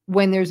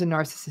 when there's a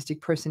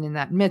narcissistic person in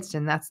that midst,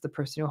 and that's the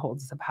person who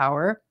holds the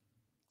power,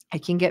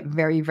 it can get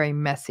very, very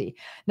messy.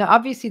 Now,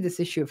 obviously, this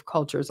issue of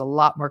culture is a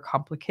lot more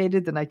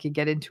complicated than I could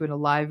get into in a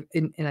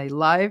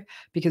live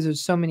because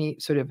there's so many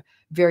sort of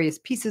various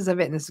pieces of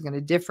it, and this is going to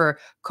differ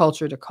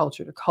culture to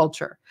culture to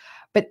culture.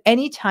 But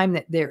anytime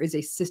that there is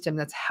a system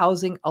that's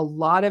housing a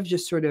lot of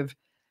just sort of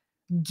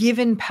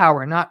given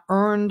power, not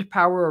earned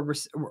power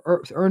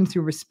or earned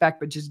through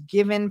respect, but just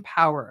given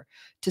power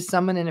to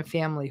someone in a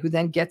family who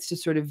then gets to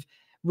sort of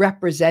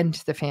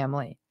represent the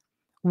family.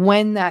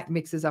 When that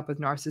mixes up with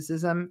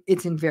narcissism,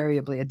 it's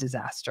invariably a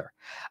disaster.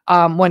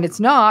 When it's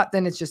not,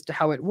 then it's just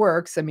how it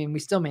works. I mean, we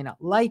still may not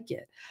like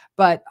it,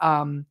 but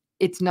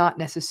it's not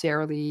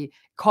necessarily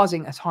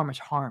causing us much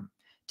harm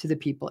to the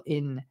people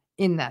in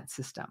that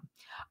system.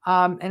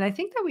 And I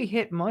think that we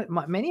hit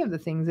many of the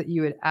things that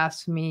you had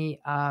asked me.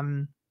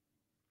 And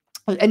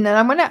then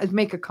I'm going to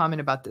make a comment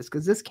about this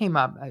because this came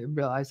up. I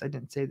realized I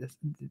didn't say this.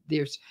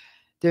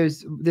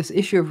 There's this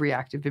issue of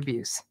reactive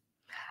abuse.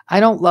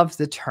 I don't love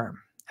the term.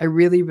 I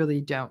really,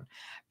 really don't.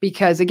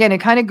 Because again,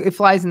 it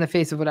flies in the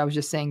face of what I was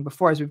just saying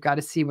before, is we've got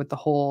to see what the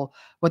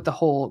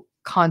whole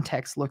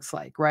context looks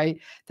like, right?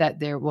 That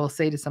we'll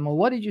say to someone,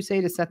 what did you say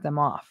to set them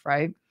off,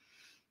 right?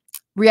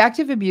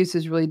 Reactive abuse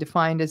is really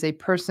defined as a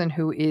person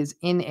who is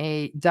in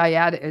a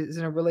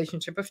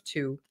relationship of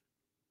two.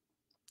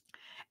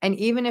 And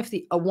even if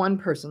the one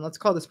person, let's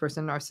call this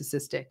person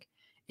narcissistic,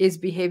 is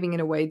behaving in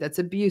a way that's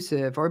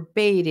abusive or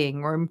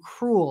baiting or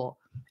cruel,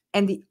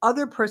 and the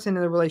other person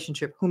in the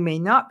relationship who may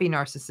not be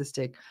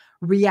narcissistic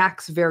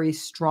reacts very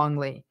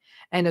strongly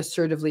and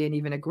assertively and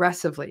even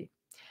aggressively,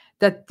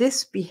 that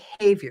this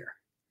behavior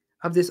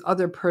of this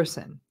other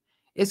person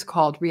is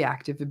called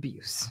reactive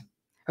abuse.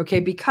 Okay,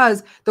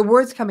 because the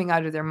words coming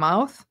out of their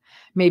mouth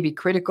may be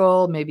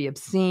critical, maybe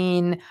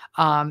obscene,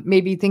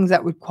 maybe things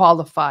that would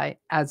qualify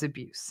as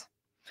abuse.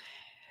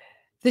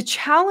 The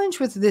challenge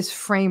with this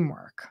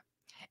framework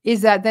is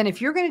that then if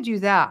you're going to do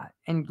that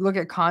and look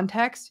at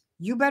context,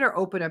 you better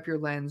open up your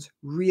lens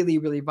really,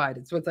 really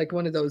wide. So it's like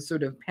one of those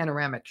sort of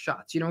panoramic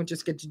shots. You don't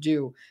just get to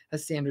do a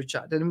standard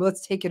shot. And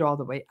let's take it all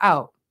the way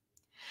out.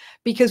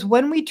 Because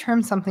when we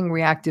term something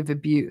reactive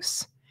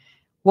abuse,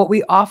 what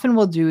we often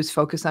will do is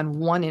focus on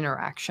one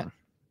interaction.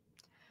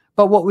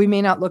 But what we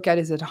may not look at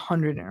is at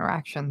 100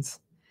 interactions.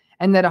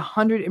 And that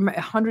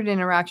 100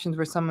 interactions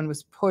where someone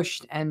was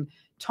pushed and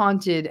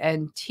taunted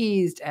and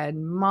teased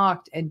and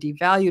mocked and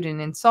devalued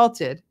and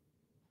insulted,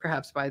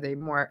 perhaps by the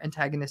more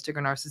antagonistic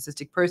or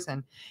narcissistic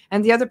person,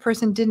 and the other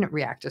person didn't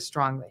react as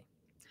strongly.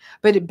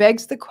 But it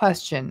begs the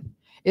question,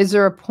 is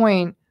there a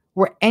point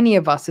where any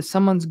of us, if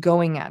someone's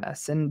going at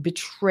us and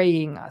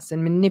betraying us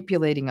and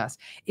manipulating us,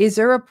 is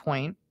there a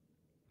point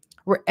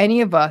where any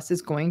of us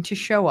is going to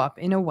show up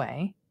in a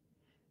way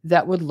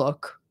that would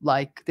look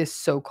like this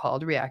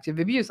so-called reactive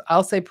abuse?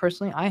 I'll say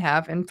personally, I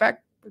have. In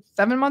fact,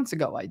 7 months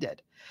ago, I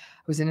did.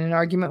 I was in an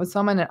argument with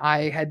someone, and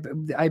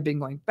I'd been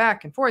going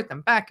back and forth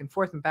and back and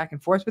forth and back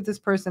and forth with this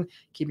person,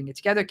 keeping it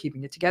together,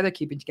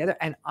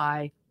 and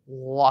I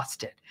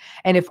lost it.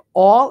 And if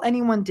all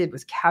anyone did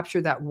was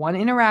capture that one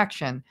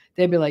interaction,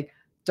 they'd be like,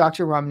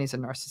 Dr. Ramani's a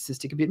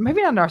narcissistic abuse.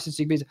 Maybe not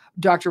narcissistic abuse.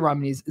 Dr.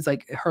 Ramani's is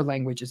like, her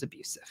language is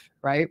abusive,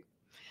 right?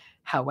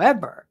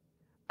 However,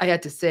 I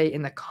had to say,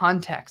 in the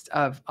context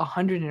of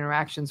 100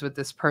 interactions with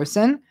this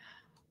person,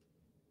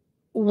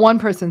 one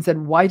person said,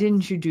 why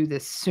didn't you do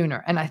this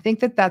sooner? And I think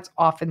that that's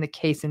often the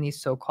case in these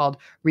so-called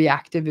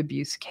reactive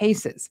abuse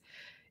cases.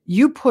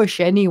 You push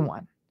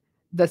anyone,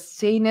 the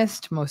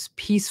sanest, most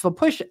peaceful,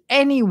 push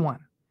anyone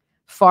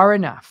far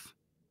enough,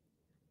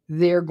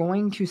 they're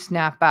going to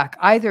snap back.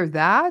 Either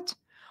that,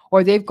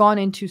 or they've gone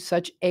into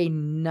such a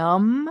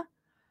numb,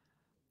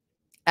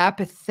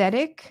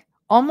 apathetic,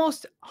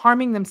 almost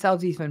harming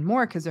themselves even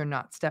more because they're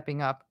not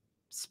stepping up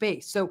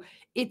space. So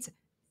it's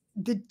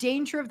the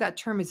danger of that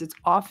term is it's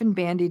often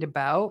bandied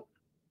about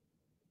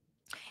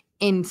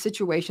in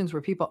situations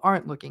where people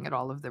aren't looking at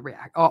all of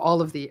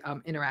the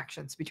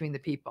interactions between the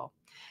people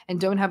and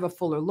don't have a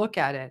fuller look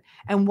at it.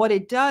 And what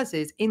it does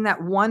is, in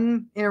that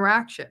one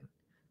interaction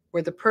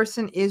where the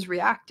person is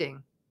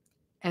reacting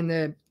and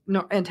the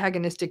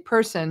antagonistic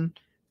person,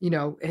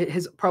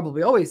 has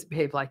probably always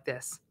behaved like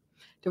this.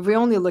 If we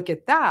only look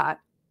at that,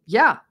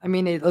 yeah, I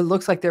mean, it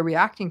looks like they're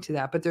reacting to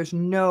that, but there's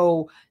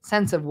no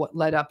sense of what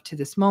led up to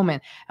this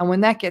moment. And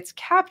when that gets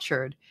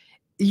captured,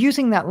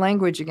 using that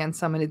language against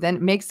somebody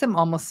then makes them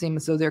almost seem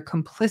as though they're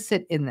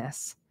complicit in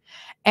this.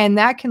 And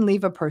that can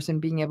leave a person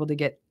being able to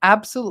get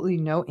absolutely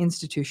no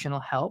institutional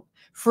help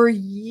for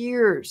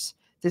years.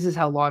 This is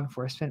how law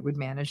enforcement would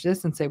manage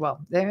this and say,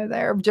 well,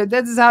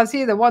 this is how,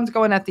 see, the one's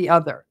going at the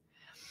other.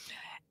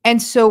 And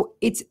so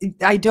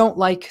I don't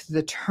like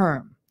the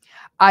term.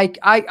 I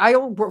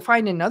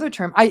find another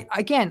term.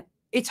 Again,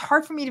 it's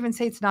hard for me to even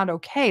say it's not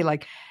okay.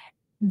 Like,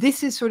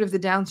 this is sort of the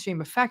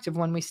downstream effect of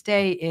when we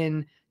stay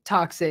in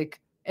toxic,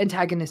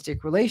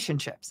 antagonistic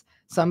relationships.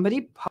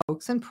 Somebody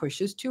pokes and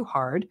pushes too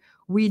hard.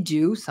 We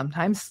do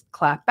sometimes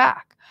clap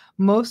back.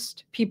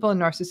 Most people in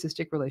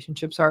narcissistic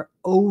relationships are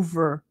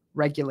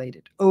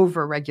overregulated,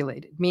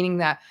 meaning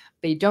that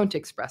they don't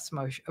express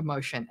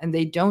emotion and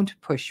they don't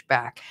push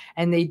back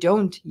and they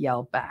don't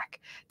yell back.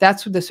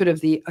 That's the sort of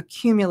the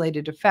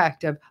accumulated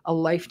effect of a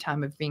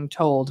lifetime of being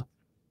told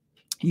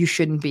you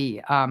shouldn't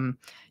be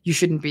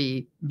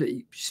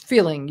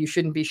feeling, you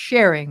shouldn't be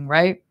sharing,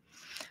 right?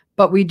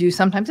 But we do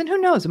sometimes, and who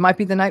knows, it might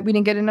be the night we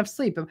didn't get enough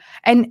sleep.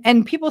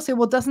 And people say,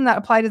 well, doesn't that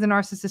apply to the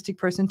narcissistic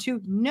person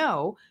too?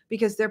 No,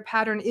 because their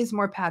pattern is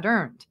more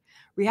patterned.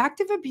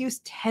 Reactive abuse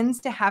tends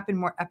to happen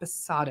more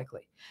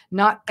episodically,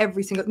 not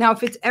every single. Now,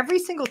 if it's every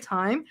single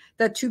time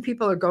that two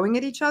people are going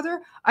at each other,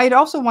 I'd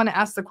also want to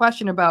ask the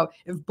question about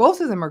if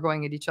both of them are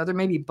going at each other,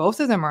 maybe both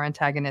of them are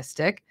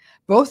antagonistic,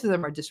 both of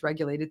them are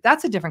dysregulated.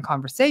 That's a different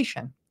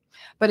conversation.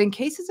 But in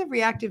cases of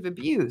reactive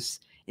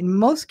abuse, in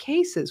most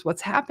cases,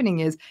 what's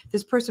happening is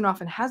this person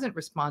often hasn't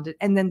responded,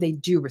 and then they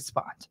do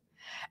respond.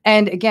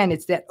 And again,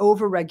 it's that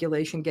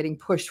overregulation getting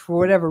pushed for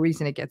whatever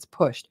reason it gets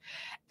pushed.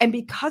 And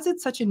because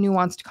it's such a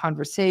nuanced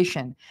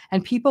conversation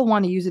and people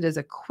want to use it as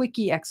a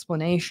quickie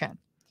explanation,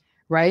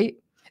 right?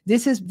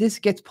 This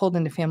gets pulled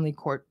into family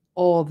court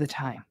all the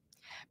time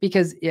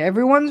because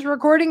everyone's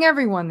recording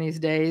everyone these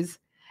days.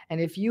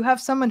 And if you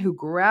have someone who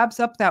grabs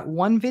up that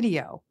one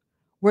video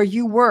where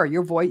you were,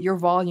 your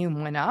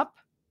volume went up,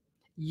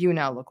 you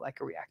now look like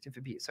a reactive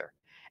abuser.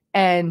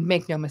 And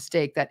make no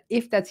mistake that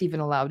if that's even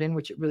allowed in,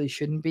 which it really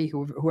shouldn't be,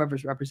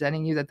 whoever's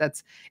representing you, that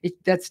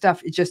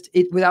stuff,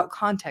 without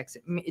context,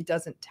 it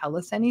doesn't tell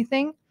us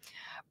anything.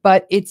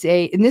 But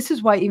and this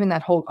is why even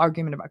that whole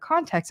argument about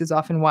context is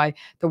often why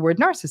the word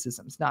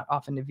narcissism is not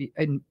often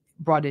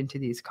brought into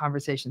these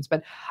conversations.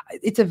 But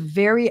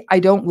I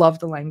don't love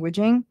the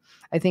languaging.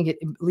 I think it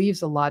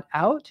leaves a lot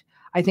out.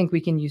 I think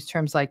we can use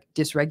terms like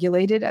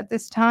dysregulated at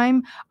this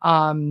time.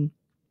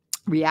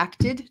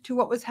 Reacted to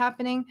what was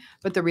happening,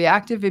 but the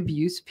reactive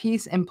abuse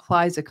piece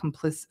implies a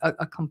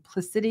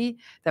complicity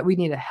that we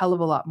need a hell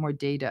of a lot more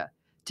data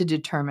to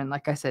determine,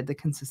 like I said, the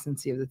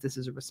consistency of that this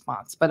is a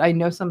response. But I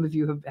know some of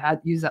you have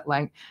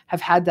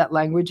had that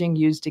languaging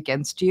used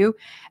against you,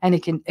 and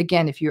it can,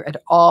 again, if you're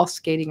at all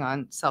skating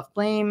on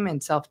self-blame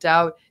and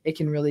self-doubt, it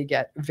can really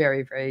get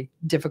very, very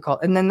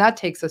difficult. And then that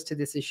takes us to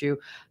this issue.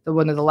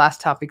 One of the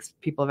last topics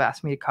people have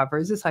asked me to cover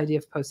is this idea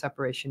of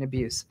post-separation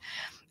abuse.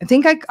 I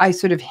think I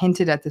sort of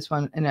hinted at this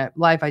one in a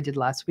live I did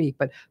last week,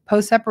 but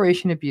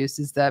post-separation abuse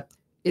is the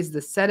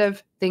set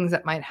of things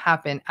that might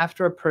happen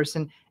after a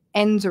person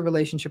ends a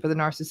relationship with a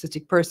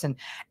narcissistic person.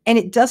 And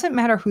it doesn't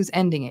matter who's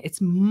ending it. It's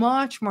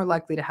much more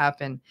likely to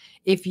happen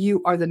if you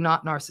are the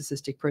not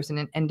narcissistic person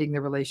and ending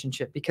the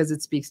relationship, because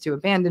it speaks to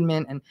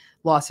abandonment and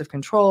loss of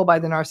control by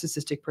the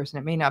narcissistic person.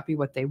 It may not be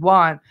what they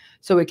want.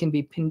 So it can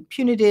be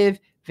punitive,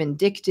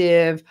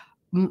 vindictive,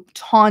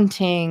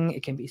 taunting,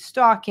 it can be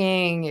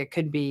stalking, it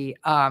could be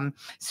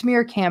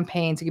smear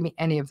campaigns, it can be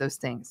any of those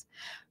things.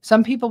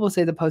 Some people will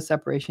say the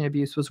post-separation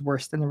abuse was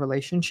worse than the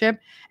relationship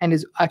and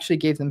actually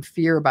gave them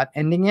fear about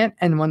ending it.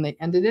 And when they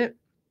ended it,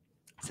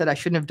 said, I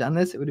shouldn't have done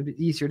this. It would have been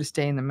easier to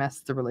stay in the mess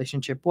the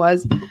relationship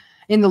was.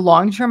 In the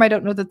long term, I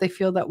don't know that they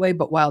feel that way,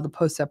 but while the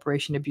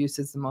post-separation abuse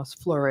is the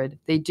most florid,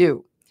 they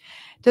do.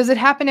 Does it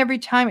happen every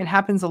time? It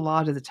happens a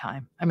lot of the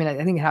time. I mean,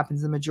 I think it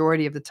happens the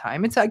majority of the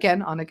time. It's,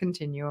 again, on a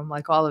continuum,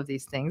 like all of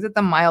these things. At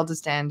the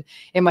mildest end,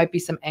 it might be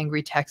some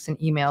angry texts and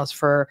emails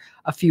for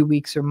a few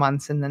weeks or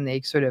months, and then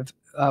they sort of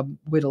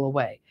whittle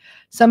away.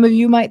 Some of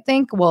you might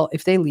think, well,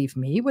 if they leave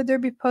me, would there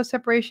be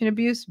post-separation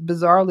abuse?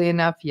 Bizarrely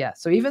enough,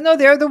 yes. So even though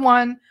they're the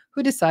one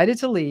who decided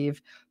to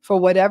leave for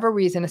whatever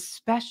reason,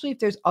 especially if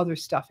there's other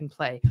stuff in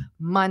play,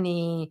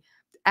 money,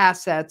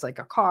 assets like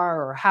a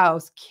car or a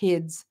house,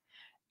 kids,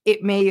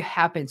 it may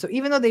happen. So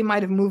even though they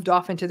might have moved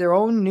off into their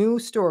own new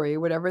story,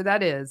 whatever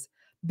that is,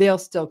 they'll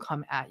still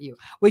come at you,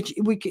 which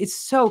it's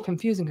so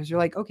confusing because you're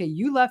like, okay,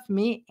 you left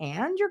me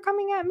and you're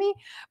coming at me.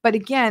 But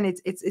again,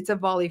 it's a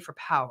volley for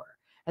power.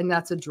 And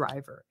that's a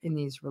driver in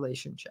these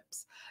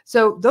relationships.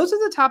 So those are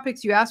the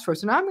topics you asked for.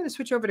 So now I'm going to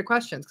switch over to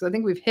questions because I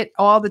think we've hit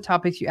all the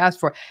topics you asked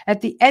for.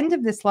 At the end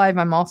of this live,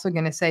 I'm also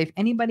going to say, if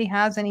anybody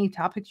has any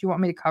topics you want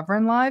me to cover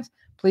in lives,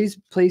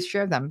 please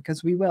share them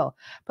because we will.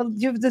 But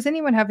does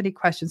anyone have any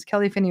questions?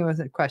 Kelly, if anyone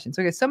has any questions.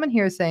 Okay, someone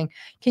here is saying,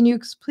 can you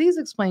please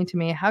explain to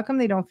me how come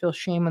they don't feel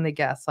shame when they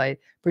gaslight,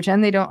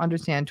 pretend they don't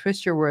understand,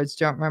 twist your words,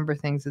 don't remember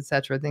things,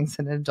 etc., things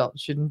that an adult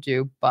shouldn't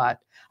do, but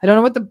I don't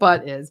know what the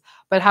but is,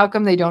 but how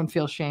come they don't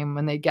feel shame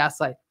when they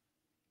gaslight?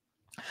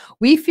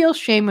 We feel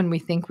shame when we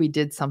think we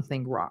did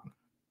something wrong.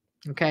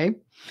 Okay.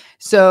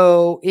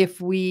 So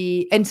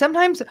and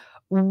sometimes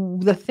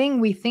the thing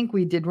we think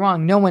we did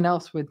wrong, no one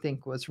else would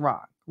think was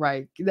wrong,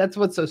 right? That's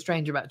what's so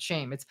strange about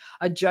shame. It's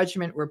a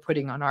judgment we're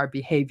putting on our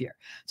behavior.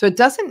 So it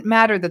doesn't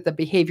matter that the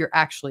behavior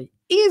actually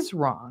is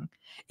wrong.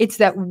 It's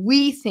that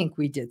we think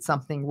we did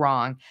something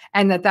wrong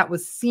and that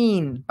was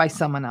seen by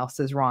someone else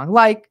as wrong.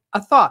 Like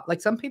a thought,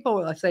 like some people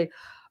will say,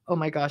 oh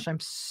my gosh, I'm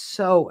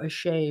so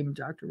ashamed,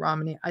 Dr.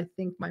 Ramani. I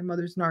think my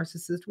mother's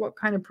narcissist. What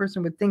kind of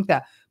person would think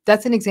that?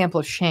 That's an example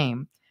of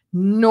shame.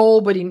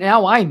 Nobody,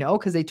 now I know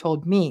because they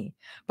told me,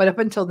 but up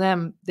until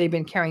then, they've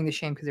been carrying the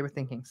shame because they were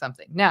thinking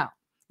something. Now,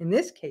 in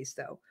this case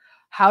though,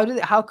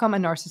 how come a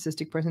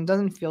narcissistic person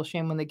doesn't feel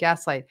shame when they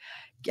gaslight?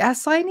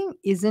 Gaslighting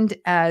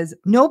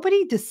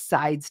nobody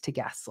decides to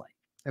gaslight.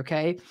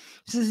 Okay.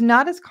 This is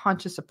not as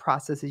conscious a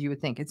process as you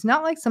would think. It's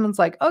not like someone's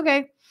like,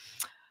 okay,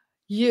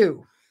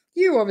 you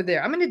over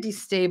there, I'm going to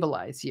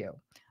destabilize you.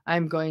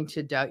 I'm going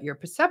to doubt your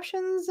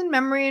perceptions and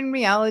memory and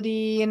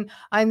reality. And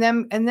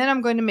then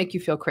I'm going to make you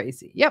feel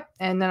crazy. Yep.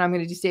 And then I'm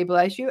going to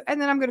destabilize you.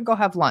 And then I'm going to go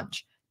have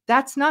lunch.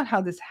 That's not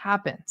how this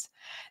happens.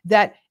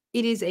 That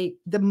it is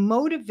the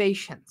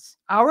motivations,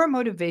 our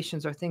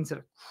motivations are things that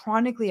are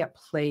chronically at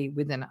play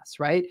within us,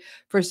 right?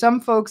 For some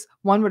folks,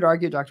 one would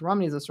argue Dr.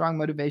 Ramani is a strong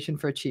motivation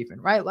for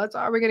achievement, right?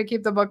 Are we going to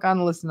keep the book on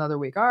the list another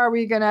week? Are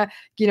we going to,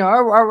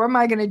 or am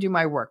I going to do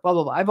my work? Blah,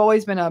 blah, blah. I've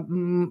always been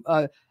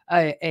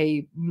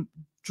a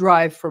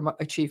drive for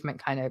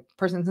achievement kind of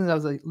person since I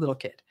was a little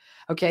kid.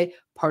 Okay.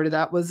 Part of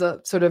that was a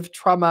sort of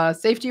trauma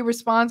safety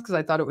response because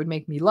I thought it would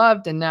make me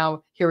loved. And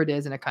now here it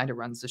is. And it kind of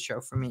runs the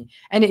show for me.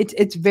 And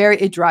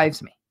it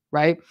drives me.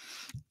 Right?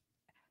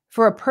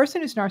 For a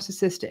person who's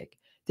narcissistic,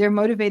 they're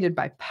motivated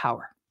by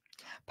power,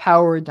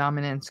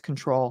 dominance,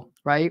 control,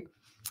 right?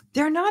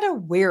 They're not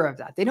aware of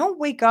that. They don't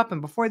wake up and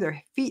before their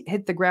feet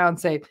hit the ground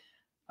say,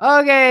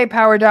 okay,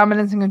 power,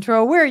 dominance, and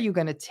control, where are you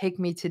going to take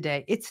me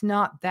today? It's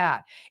not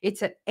that.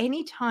 It's at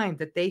any time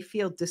that they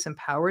feel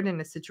disempowered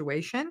in a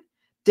situation,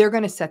 they're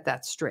going to set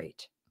that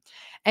straight.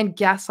 And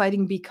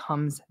gaslighting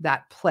becomes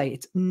that play.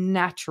 It's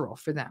natural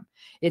for them.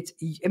 And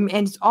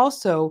it's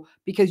also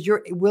because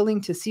you're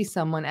willing to see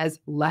someone as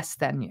less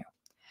than you,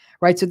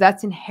 right? So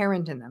that's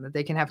inherent in them, that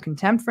they can have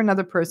contempt for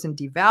another person,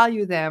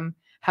 devalue them,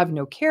 have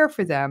no care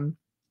for them,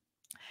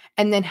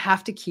 and then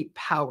have to keep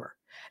power.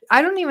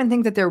 I don't even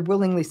think that they're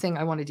willingly saying,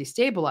 I want to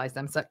destabilize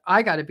them. It's like,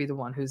 I got to be the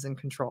one who's in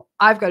control.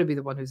 I've got to be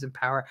the one who's in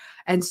power.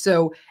 And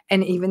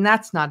even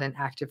that's not an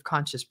active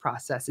conscious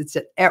process. It's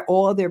that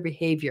all their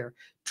behavior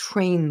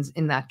trains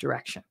in that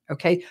direction.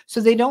 Okay. So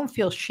they don't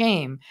feel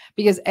shame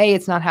because A,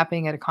 it's not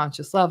happening at a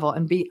conscious level.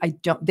 And B,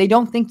 they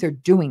don't think they're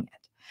doing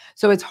it.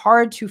 So it's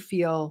hard to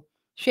feel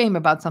shame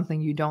about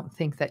something you don't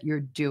think that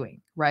you're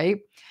doing, right?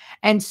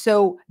 And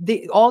so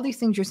all these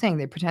things you're saying,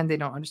 they pretend they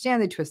don't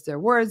understand, they twist their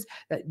words,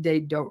 that they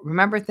don't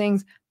remember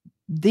things.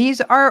 These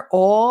are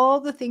all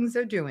the things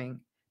they're doing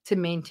to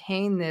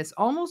maintain this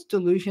almost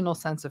delusional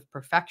sense of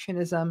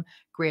perfectionism,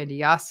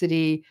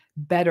 grandiosity,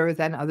 better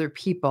than other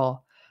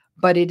people.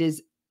 But it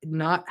is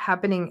not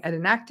happening at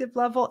an active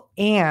level,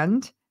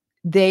 and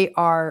they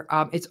are,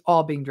 it's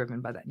all being driven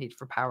by that need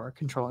for power,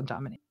 control, and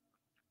domination.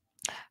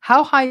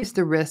 How high is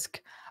the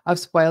risk of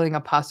spoiling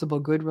a possible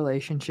good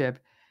relationship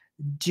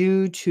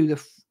due to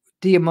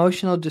the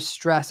emotional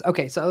distress?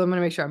 Okay, so I'm going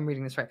to make sure I'm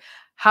reading this right.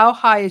 How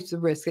high is the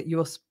risk that you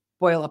will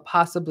spoil a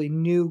possibly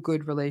new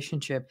good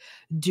relationship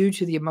due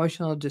to the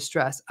emotional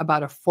distress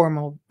about a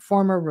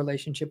former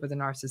relationship with a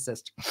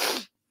narcissist?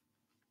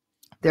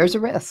 There's a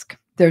risk.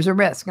 There's a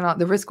risk. And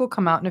the risk will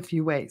come out in a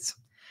few ways.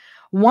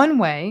 One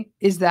way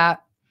is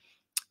that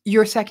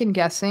you're second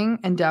guessing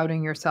and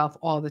doubting yourself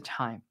all the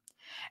time.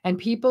 And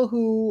people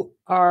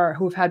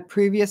who've had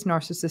previous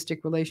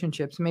narcissistic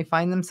relationships may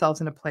find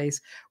themselves in a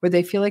place where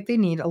they feel like they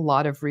need a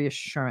lot of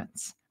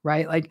reassurance,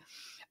 right? Like,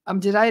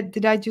 did I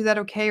do that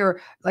okay?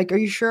 Or like, are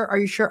you sure? Are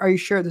you sure? Are you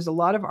sure? There's a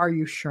lot of are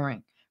you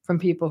suring from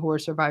people who are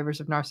survivors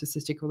of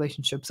narcissistic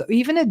relationships. So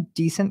even a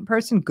decent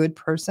person, good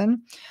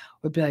person,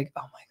 would be like,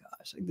 oh my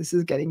gosh, like, this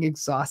is getting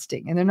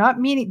exhausting. And they're not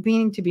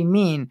meaning to be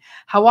mean.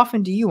 How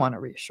often do you want to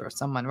reassure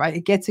someone, right?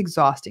 It gets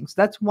exhausting. So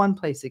that's one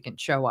place it can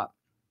show up.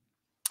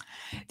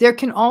 There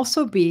can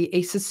also be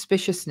a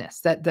suspiciousness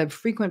that the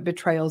frequent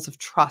betrayals of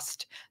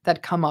trust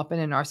that come up in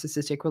a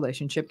narcissistic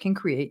relationship can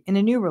create in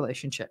a new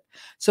relationship.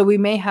 So we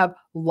may have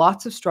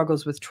lots of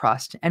struggles with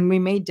trust, and we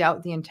may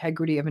doubt the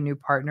integrity of a new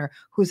partner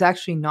who's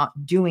actually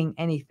not doing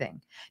anything.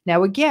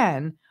 Now,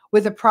 again,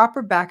 with a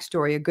proper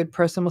backstory, a good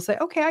person will say,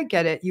 okay, I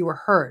get it. You were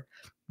hurt,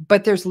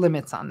 but there's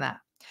limits on that.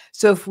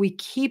 So if we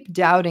keep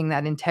doubting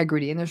that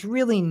integrity, and there's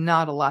really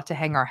not a lot to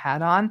hang our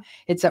hat on,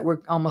 it's that we're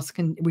almost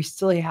we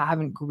still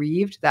haven't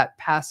grieved that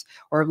past,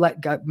 or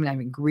let go. I mean, I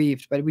haven't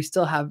grieved, but we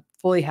still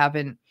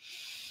haven't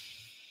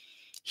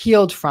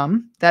healed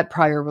from that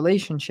prior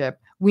relationship.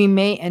 We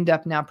may end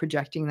up now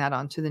projecting that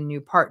onto the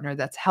new partner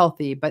that's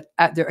healthy. But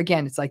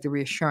again, it's like the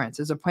reassurance.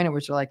 There's a point at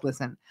which you're like,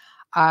 listen,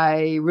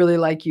 I really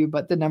like you,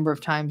 but the number of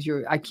times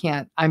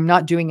I'm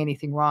not doing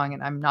anything wrong,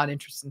 and I'm not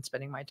interested in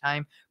spending my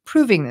time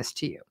proving this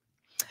to you.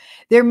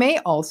 There may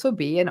also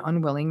be an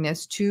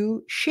unwillingness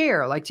to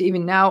share, like to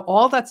even now,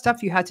 all that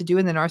stuff you had to do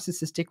in the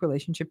narcissistic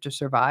relationship to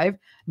survive,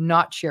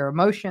 not share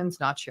emotions,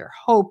 not share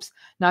hopes,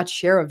 not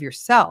share of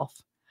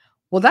yourself.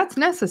 Well, that's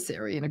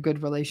necessary in a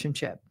good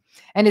relationship.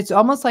 And it's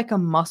almost like a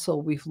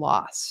muscle we've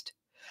lost.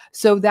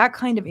 So that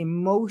kind of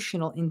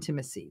emotional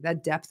intimacy,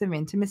 that depth of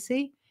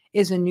intimacy,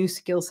 is a new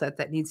skill set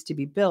that needs to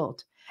be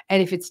built.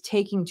 And if it's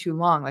taking too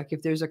long, like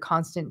if there's a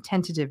constant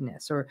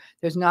tentativeness or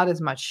there's not as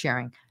much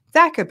sharing,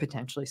 that could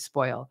potentially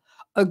spoil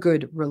a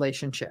good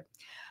relationship.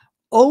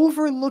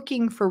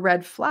 Overlooking for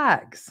red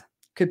flags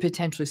could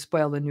potentially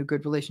spoil a new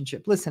good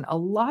relationship. Listen, a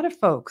lot of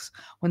folks,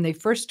 when they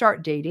first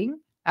start dating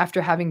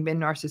after having been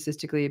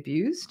narcissistically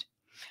abused,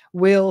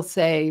 will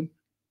say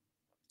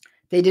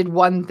they did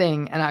one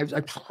thing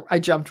and I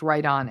jumped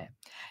right on it.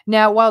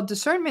 Now, while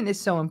discernment is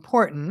so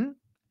important,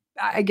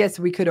 I guess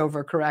we could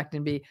overcorrect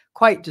and be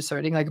quite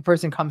discerning. Like a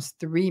person comes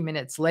 3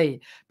 minutes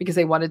late because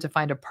they wanted to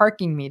find a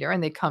parking meter,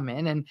 and they come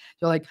in and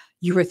they're like,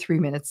 "You were 3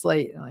 minutes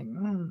late." And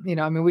like,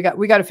 I mean, we got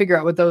to figure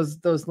out what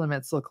those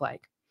limits look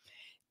like.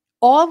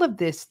 All of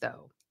this,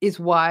 though, is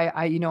why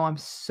I'm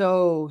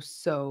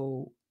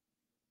so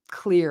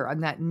clear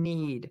on that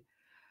need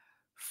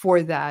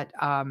for that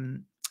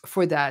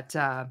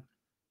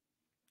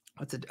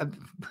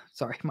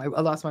sorry,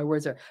 I lost my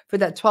words there. For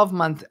that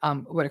 12-month,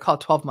 what I call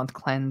 12-month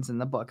cleanse in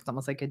the book. It's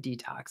almost like a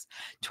detox.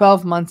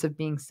 12 months of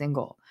being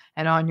single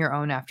and on your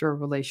own after a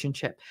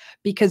relationship.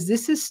 Because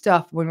this is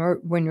stuff when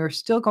we're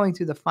still going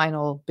through the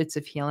final bits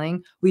of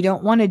healing, we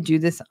don't want to do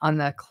this on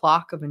the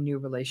clock of a new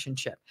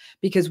relationship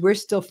because we're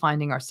still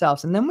finding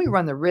ourselves. And then we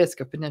run the risk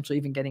of potentially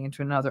even getting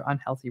into another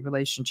unhealthy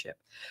relationship.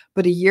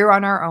 But a year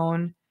on our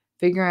own,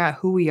 figuring out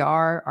who we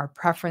are, our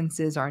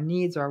preferences, our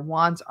needs, our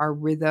wants, our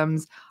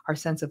rhythms, our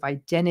sense of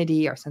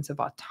identity, our sense of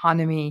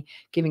autonomy,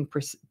 giving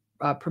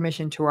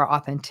permission to our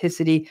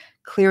authenticity,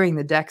 clearing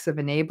the decks of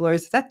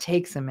enablers, that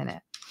takes a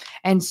minute.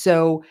 And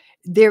so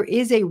there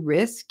is a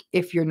risk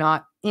if you're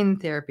not in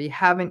therapy,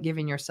 haven't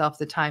given yourself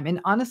the time. And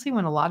honestly,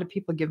 when a lot of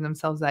people give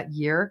themselves that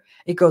year,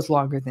 it goes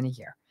longer than a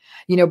year.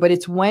 But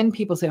it's when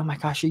people say, oh my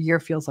gosh, a year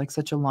feels like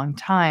such a long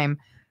time.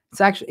 It's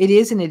actually, it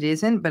is and it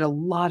isn't, but a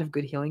lot of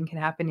good healing can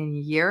happen in a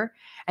year.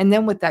 And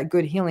then with that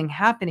good healing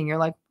happening, you're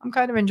like, I'm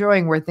kind of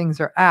enjoying where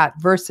things are at,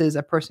 versus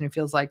a person who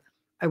feels like,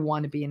 I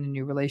want to be in a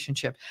new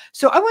relationship.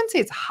 So I wouldn't say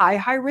it's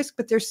high risk,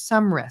 but there's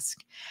some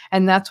risk.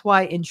 And that's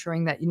why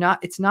ensuring that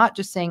it's not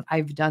just saying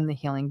I've done the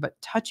healing,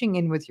 but touching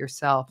in with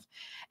yourself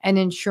and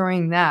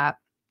ensuring that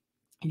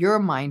you're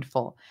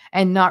mindful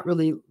and not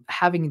really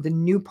having the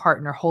new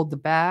partner hold the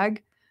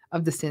bag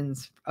of the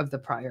sins of the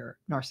prior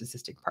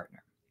narcissistic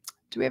partner.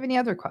 Do we have any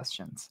other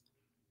questions?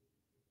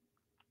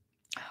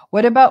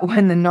 What about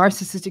when the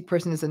narcissistic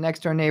person is a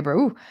next door neighbor?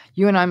 Ooh,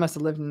 you and I must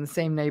have lived in the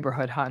same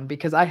neighborhood, hon,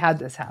 because I had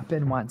this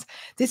happen once.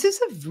 This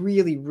is a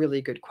really,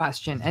 really good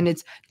question.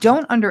 And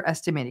don't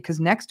underestimate it,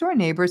 because next door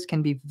neighbors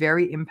can be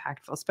very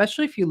impactful,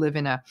 especially if you live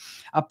in a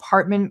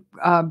apartment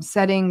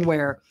setting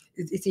where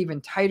it's even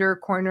tighter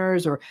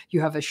corners, or you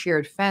have a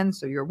shared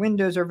fence, or your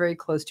windows are very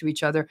close to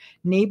each other.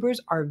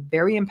 Neighbors are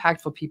very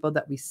impactful people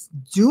that we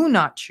do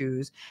not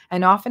choose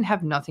and often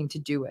have nothing to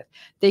do with.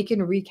 They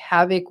can wreak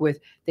havoc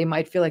they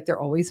might feel like they're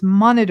always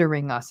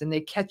monitoring us, and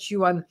they catch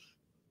you on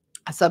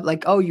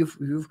like, oh,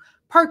 you've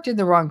parked in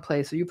the wrong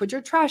place, or you put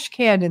your trash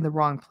can in the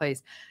wrong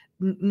place.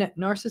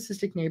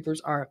 Narcissistic neighbors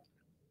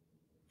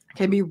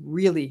can be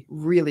really,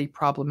 really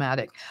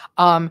problematic.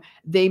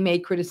 They may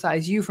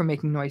criticize you for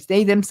making noise.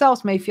 They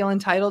themselves may feel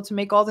entitled to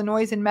make all the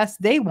noise and mess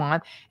they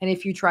want. And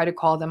if you try to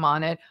call them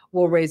on it,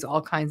 will raise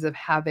all kinds of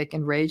havoc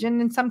and rage. And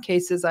in some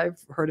cases,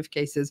 I've heard of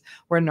cases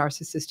where a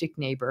narcissistic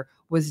neighbor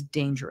was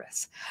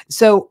dangerous.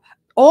 So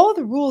all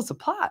the rules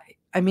apply.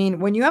 I mean,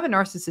 when you have a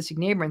narcissistic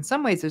neighbor, in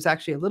some ways, there's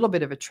actually a little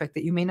bit of a trick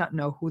that you may not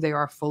know who they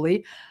are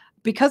fully.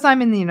 Because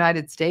I'm in the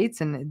United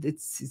States and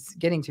it's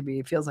getting to be,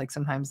 it feels like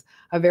sometimes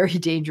a very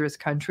dangerous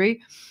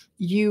country,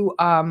 you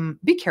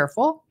be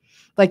careful.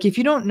 Like if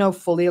you don't know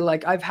fully,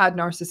 like I've had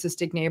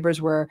narcissistic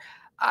neighbors where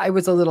I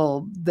was a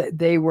little,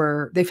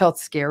 they felt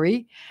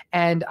scary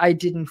and I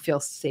didn't feel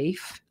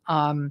safe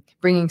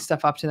bringing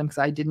stuff up to them because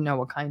I didn't know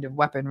what kind of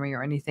weaponry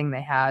or anything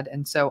they had.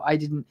 And so I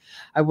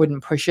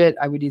wouldn't push it.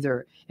 I would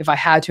either, if I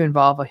had to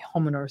involve a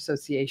homeowner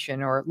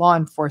association or law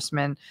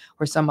enforcement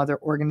or some other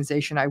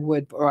organization, I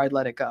would, or I'd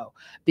let it go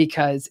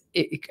because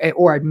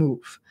or I'd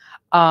move.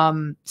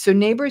 So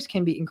neighbors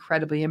can be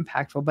incredibly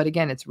impactful, but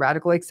again, it's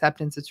radical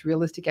acceptance, it's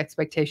realistic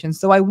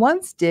expectations. So I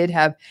once did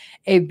have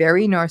a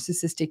very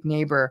narcissistic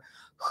neighbor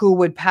who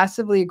would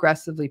passively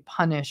aggressively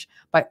punish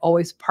by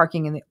always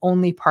parking in the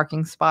only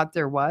parking spot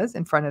there was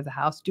in front of the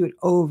house, do it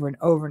over and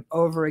over and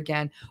over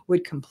again,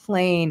 would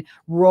complain,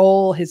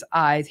 roll his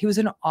eyes. He was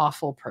an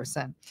awful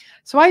person.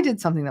 So I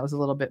did something that was a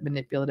little bit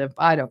manipulative.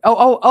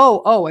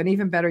 And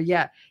even better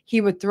yet,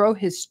 he would throw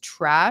his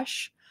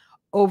trash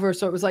over.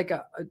 So it was like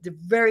a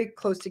very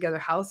close together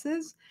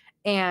houses.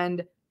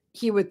 And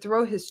he would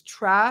throw his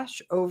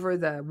trash over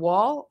the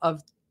wall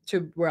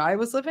to where I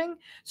was living.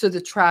 So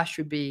the trash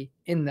would be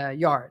in the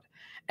yard.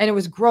 And it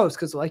was gross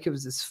because like it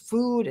was this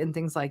food and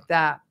things like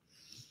that.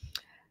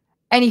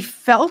 And he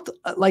felt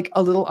like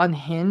a little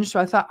unhinged. So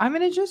I thought, I'm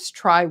going to just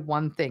try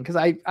one thing. Because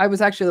I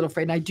was actually a little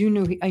afraid.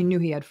 And I knew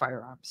he had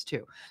firearms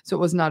too. So it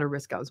was not a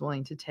risk I was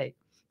willing to take.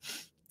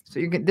 So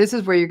this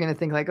is where you're going to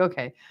think like,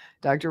 okay,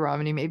 Dr.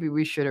 Ramani, maybe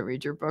we shouldn't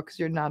read your book because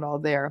you're not all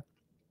there.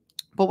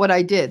 But what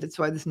I did, that's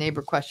why this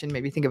neighbor question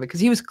made me think of it, because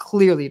he was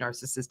clearly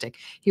narcissistic.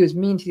 He was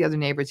mean to the other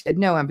neighbors. He had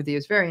no empathy. He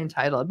was very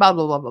entitled, blah,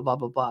 blah, blah, blah, blah,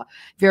 blah, blah.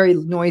 Very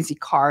noisy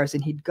cars,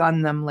 and he'd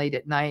gun them late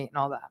at night and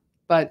all that.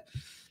 But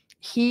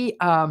he,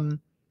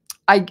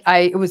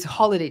 it was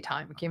holiday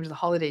time. It came to the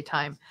holiday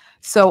time.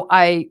 So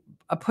I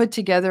put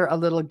together a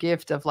little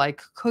gift of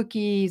like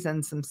cookies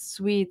and some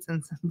sweets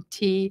and some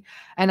tea,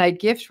 and I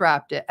gift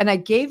wrapped it. And I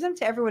gave them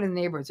to everyone in the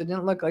neighborhood. So it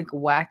didn't look like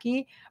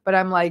wacky, but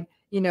I'm like,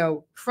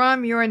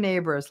 from your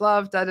neighbors,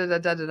 love, da, da, da,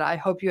 da, da, da. I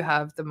hope you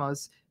have the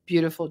most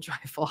beautiful,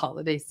 joyful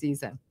holiday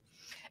season.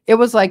 It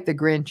was like the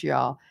Grinch,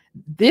 y'all.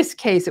 This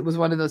case, it was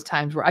one of those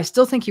times where I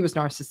still think he was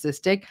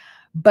narcissistic,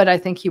 but I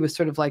think he was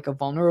sort of like a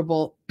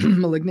vulnerable,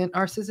 malignant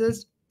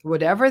narcissist.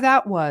 Whatever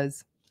that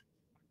was,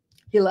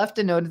 he left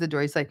a note at the door.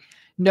 He's like,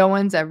 no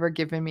one's ever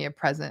given me a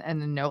present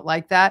and a note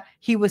like that.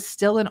 He was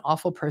still an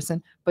awful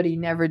person, but he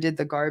never did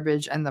the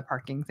garbage and the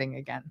parking thing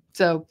again.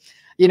 So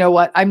you know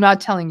what? I'm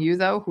not telling you,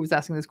 though, who's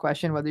asking this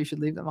question, whether you should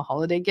leave them a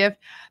holiday gift.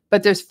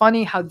 But there's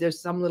funny how there's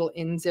some little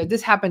ins there.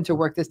 This happened to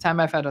work this time.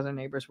 I've had other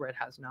neighbors where it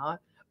has not.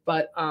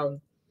 But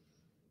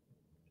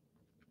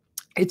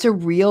it's a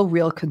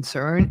real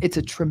concern. It's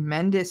a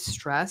tremendous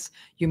stress.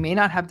 You may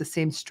not have the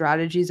same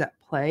strategies at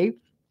play.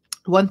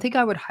 One thing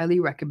I would highly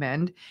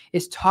recommend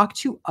is talk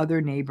to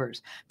other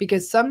neighbors,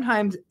 because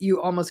sometimes you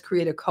almost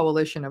create a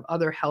coalition of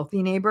other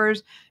healthy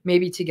neighbors.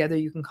 Maybe together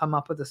you can come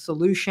up with a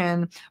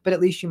solution, but at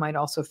least you might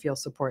also feel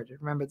supported.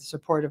 Remember, the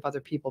support of other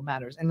people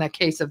matters. In that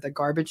case of the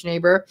garbage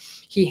neighbor,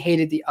 he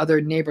hated the other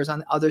neighbors on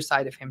the other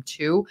side of him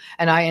too,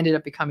 and I ended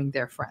up becoming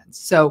their friends.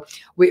 So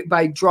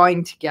by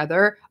drawing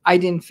together, I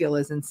didn't feel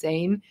as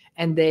insane,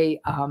 and they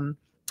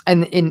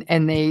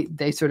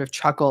they sort of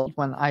chuckled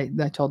when I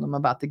told them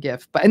about the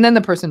gift, and then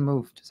the person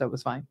moved, so it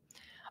was fine.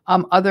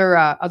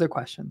 Other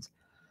questions.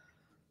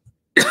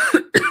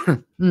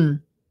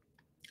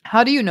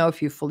 How do you know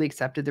if you fully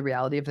accepted the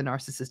reality of the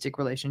narcissistic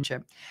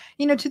relationship?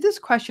 To this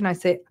question, I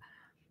say,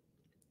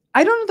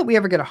 I don't know that we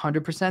ever get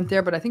 100%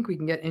 there, but I think we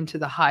can get into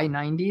the high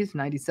 90s,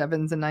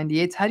 97s and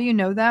 98s. How do you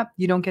know that?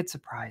 You don't get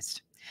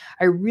surprised.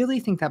 I really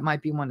think that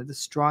might be one of the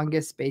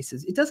strongest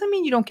spaces. It doesn't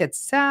mean you don't get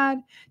sad.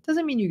 It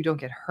doesn't mean you don't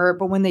get hurt.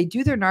 But when they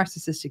do their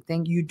narcissistic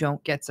thing, you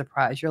don't get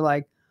surprised. You're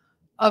like,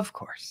 of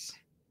course.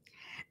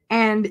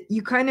 And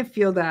you kind of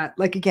feel that,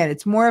 like, again,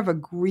 it's more of a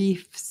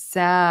grief,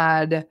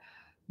 sad,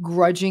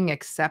 grudging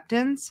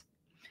acceptance.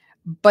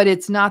 But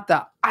it's not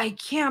the, I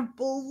can't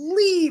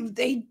believe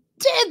they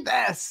did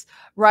this,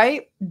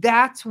 right?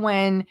 That's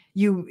when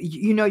you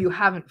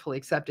haven't fully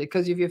accepted,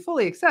 because if you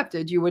fully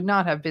accepted, you would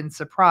not have been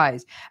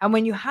surprised. And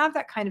when you have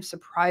that kind of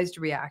surprised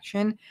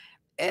reaction,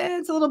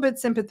 it's a little bit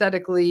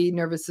sympathetic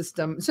nervous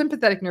system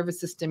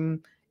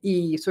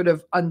sort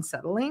of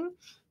unsettling.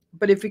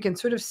 But if we can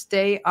sort of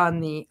stay on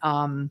the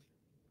on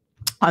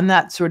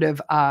that sort of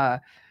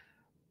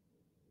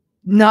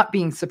not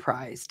being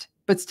surprised,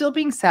 but still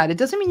being sad, it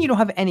doesn't mean you don't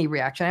have any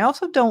reaction. I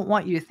also don't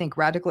want you to think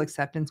radical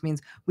acceptance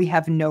means we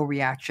have no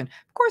reaction.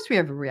 Of course we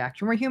have a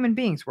reaction. We're human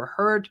beings. We're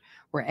hurt.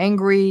 We're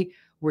angry.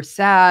 We're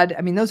sad.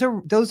 I mean, those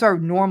are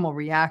normal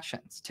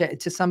reactions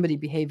to somebody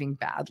behaving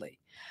badly.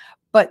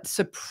 But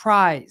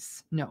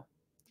surprise, no.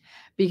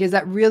 Because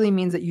that really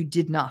means that you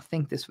did not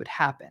think this would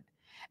happen.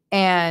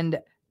 And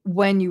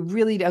when you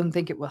really don't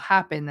think it will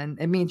happen, then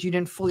it means you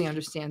didn't fully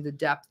understand the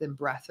depth and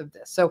breadth of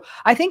this. So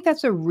I think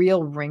that's a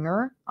real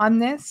ringer on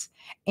this.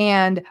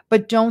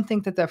 But don't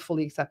think that they're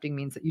fully accepting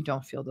means that you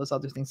don't feel those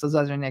other things, those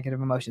other negative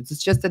emotions.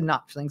 It's just that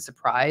not feeling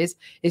surprise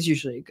is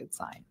usually a good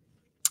sign.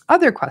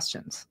 Other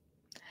questions.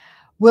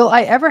 Will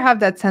I ever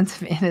have that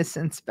sense of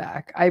innocence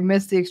back? I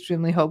miss the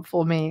extremely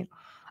hopeful me.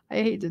 I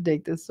hate to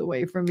take this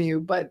away from you,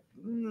 but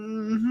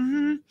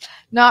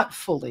not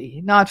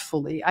fully, not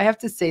fully. I have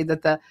to say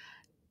that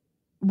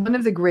one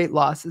of the great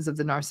losses of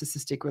the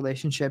narcissistic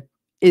relationship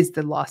is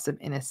the loss of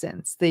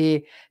innocence,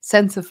 the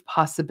sense of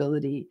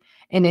possibility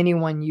in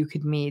anyone you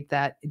could meet,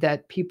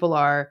 that people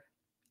are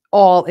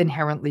all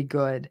inherently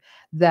good,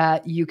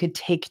 that you could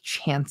take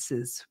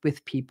chances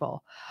with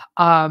people.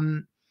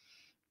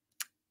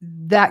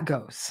 That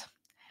goes.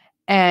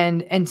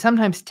 And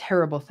sometimes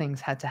terrible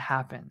things had to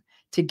happen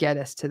to get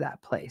us to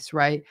that place,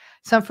 right?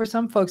 For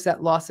some folks,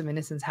 that loss of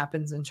innocence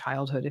happens in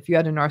childhood. If you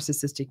had a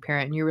narcissistic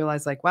parent and you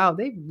realize, like, wow,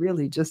 they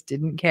really just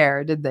didn't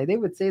care, did they? They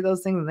would say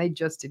those things and they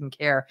just didn't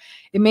care.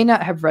 It may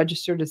not have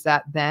registered as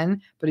that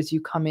then, but as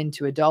you come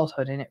into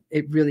adulthood and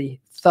it really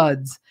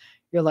thuds,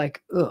 you're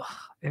like, ugh,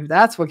 if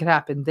that's what could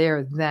happen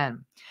there,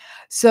 then.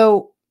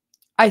 So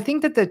I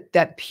think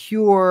that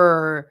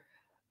pure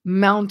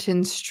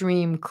mountain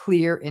stream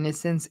clear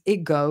innocence, it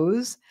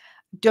goes.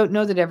 Don't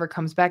know that it ever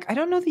comes back. I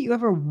don't know that you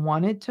ever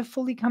wanted to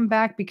fully come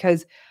back,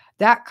 because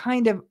that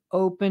kind of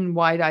open,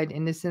 wide-eyed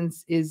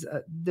innocence is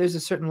there's a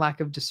certain lack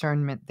of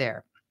discernment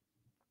there.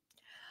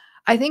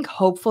 I think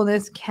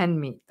hopefulness can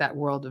meet that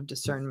world of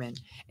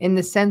discernment, in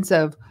the sense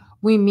of,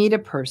 we meet a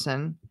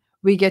person,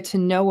 we get to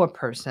know a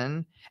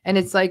person, and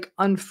it's like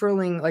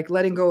unfurling, like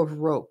letting go of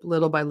rope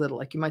little by little.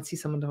 Like you might see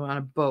someone on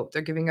a boat.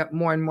 They're giving up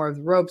more and more of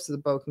the rope so the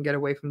boat can get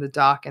away from the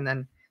dock, and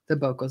then the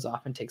boat goes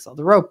off and takes all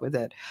the rope with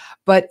it.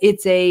 But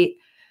it's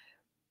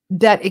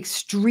that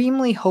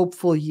extremely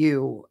hopeful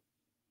you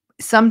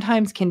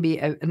sometimes can be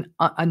a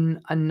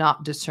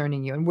not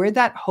discerning you. And where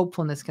that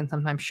hopefulness can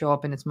sometimes show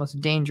up in its most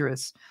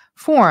dangerous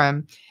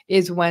form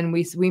is when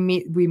we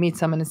meet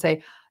someone and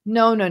say,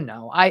 no,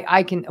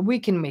 we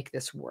can make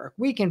this work.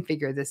 We can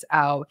figure this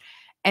out.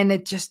 And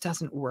it just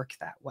doesn't work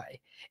that way.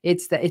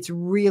 It's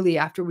really,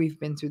 after we've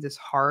been through this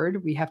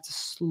hard, we have to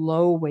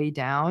slow way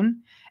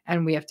down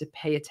and we have to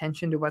pay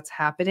attention to what's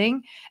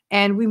happening.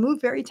 And we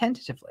move very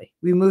tentatively.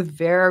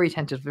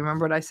 Remember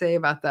what I say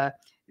about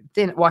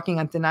walking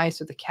on thin ice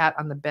with the cat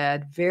on the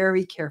bed?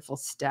 Very careful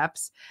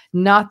steps,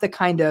 not the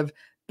kind of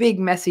big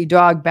messy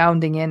dog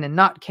bounding in and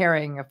not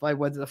caring if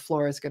whether the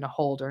floor is going to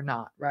hold or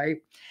not, right?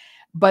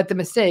 But the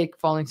mistake,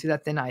 falling through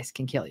that thin ice,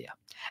 can kill you.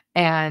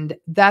 And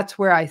that's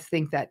where I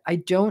think that I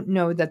don't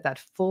know that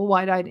full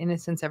wide-eyed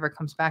innocence ever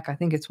comes back. I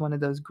think it's one of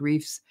those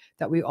griefs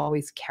that we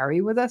always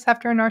carry with us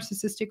after a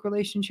narcissistic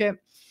relationship.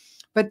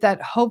 But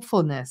that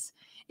hopefulness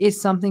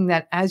is something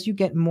that, as you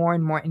get more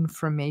and more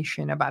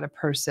information about a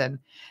person,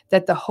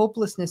 that the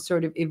hopelessness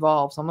sort of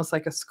evolves, almost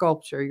like a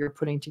sculpture. You're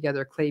putting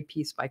together clay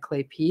piece by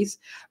clay piece,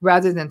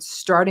 rather than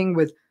starting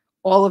with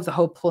all of the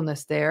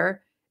hopefulness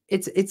there.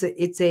 It's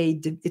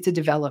a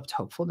developed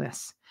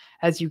hopefulness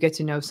as you get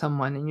to know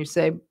someone and you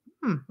say,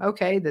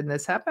 okay, then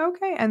this happened.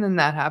 Okay. And then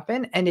that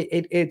happened. And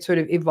it sort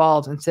of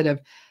evolves, instead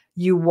of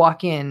you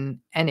walk in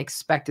and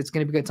expect it's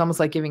going to be good. It's almost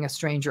like giving a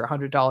stranger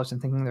 $100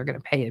 and thinking they're going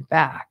to pay it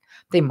back.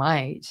 They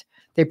might,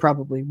 they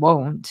probably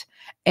won't.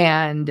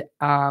 And,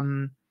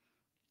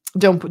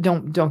 don't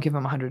give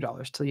them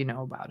 $100 till you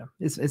know about them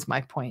is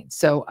my point.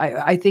 So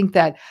I think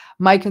that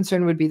my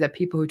concern would be that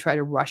people who try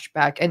to rush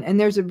back, and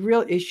there's a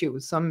real issue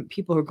with some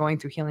people who are going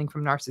through healing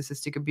from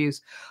narcissistic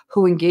abuse,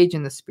 who engage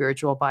in the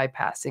spiritual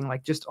bypassing,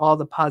 like just all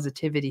the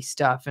positivity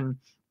stuff, and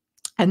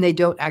they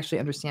don't actually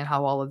understand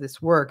how all of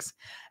this works.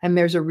 And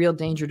there's a real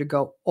danger to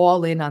go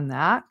all in on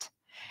that.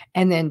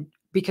 And then,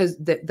 because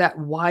that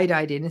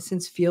wide-eyed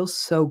innocence feels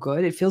so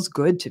good, it feels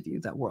good to view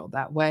that world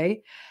that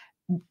way.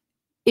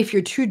 If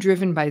you're too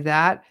driven by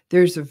that,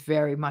 there's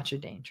very much a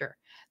danger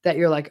that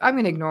you're like, I'm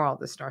going to ignore all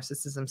this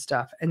narcissism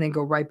stuff and then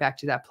go right back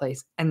to that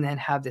place and then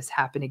have this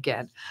happen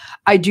again.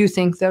 I do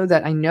think, though,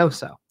 that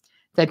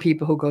that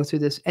people who go through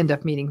this end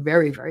up meeting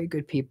very, very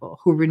good people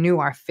who renew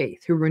our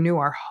faith, who renew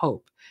our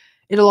hope.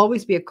 It'll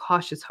always be a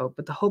cautious hope,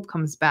 but the hope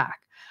comes back.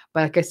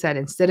 But like I said,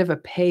 instead of a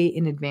pay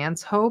in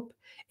advance hope,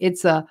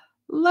 it's a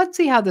let's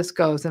see how this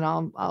goes, and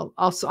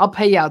I'll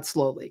pay you out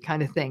slowly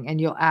kind of thing. And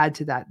you'll add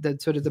to that the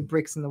sort of the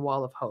bricks in the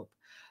wall of hope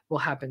will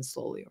happen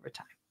slowly over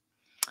time.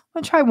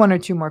 I'll try one or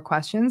two more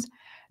questions.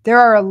 There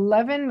are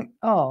 11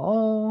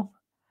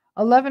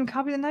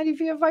 copies and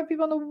 95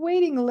 people on the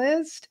waiting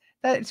list.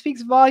 That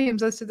speaks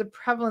volumes as to the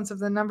prevalence of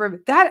the number of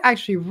that.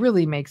 Actually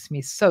really makes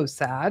me so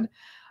sad.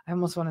 I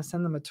almost want to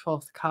send them a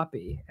 12th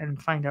copy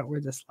and find out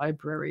where this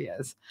library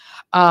is.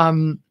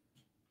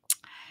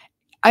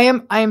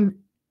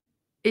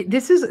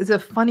 This is a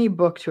funny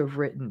book to have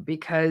written,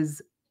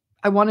 because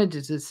I wanted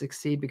it to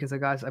succeed, because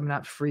guys, I'm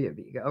not free of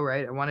ego,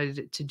 right? I wanted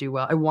it to do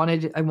well. I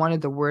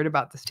wanted the word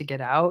about this to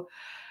get out.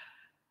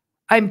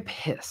 I'm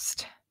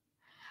pissed.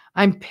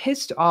 I'm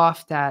pissed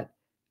off that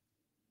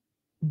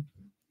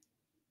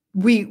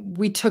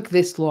we took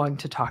this long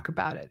to talk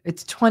about it.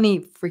 It's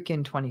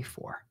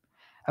 2024.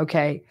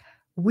 Okay.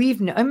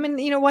 I mean,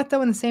 you know what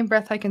though, in the same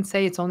breath I can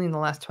say it's only in the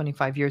last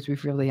 25 years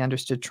we've really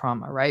understood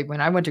trauma, right?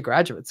 When I went to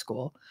graduate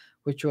school,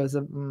 which was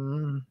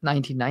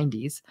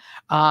 1990s,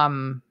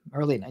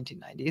 early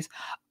 1990s,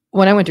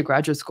 when I went to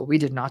graduate school, we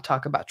did not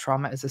talk about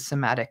trauma as a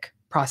somatic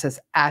process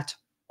at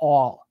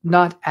all,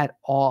 not at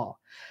all.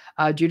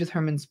 Judith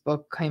Herman's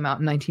book came out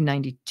in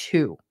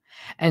 1992.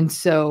 And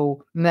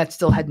so that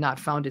still had not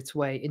found its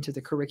way into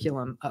the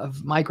curriculum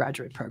of my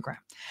graduate program.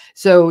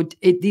 So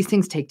these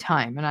things take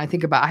time. And I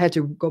had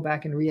to go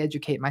back and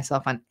re-educate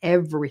myself on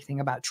everything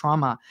about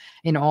trauma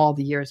in all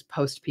the years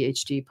post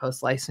PhD,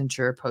 post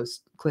licensure,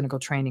 post clinical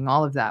training,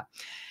 all of that.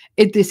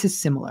 This is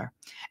similar.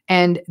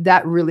 And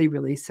that really,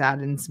 really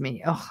saddens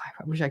me. Oh,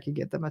 I wish I could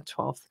get them a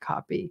 12th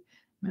copy.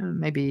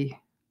 Maybe,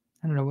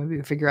 I don't know, maybe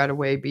we figure out a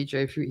way,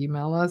 BJ, if you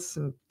email us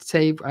and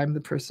say I'm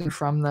the person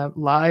from the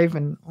live.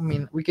 And I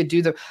mean, we could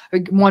do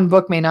one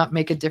book may not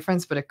make a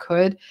difference, but it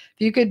could. If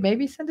you could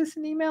maybe send us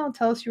an email and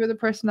tell us you were the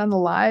person on the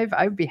live,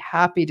 I would be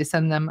happy to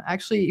send them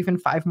actually even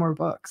 5 more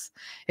books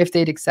if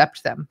they'd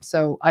accept them.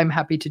 So I'm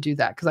happy to do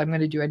that because I'm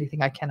going to do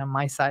anything I can on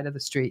my side of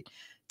the street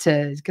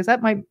because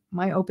that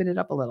might open it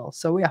up a little.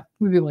 So yeah,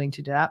 we'd be willing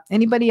to do that.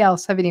 Anybody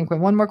else have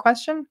one more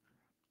question?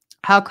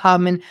 How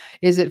common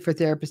is it for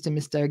therapists to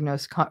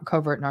misdiagnose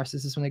covert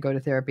narcissists when they go to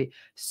therapy?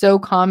 So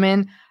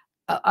common,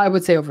 I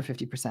would say over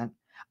 50%.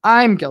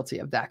 I'm guilty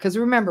of that. Because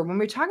remember, when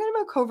we're talking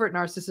about covert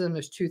narcissism,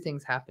 there's 2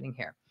 things happening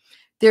here.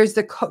 There's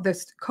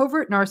this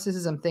covert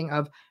narcissism thing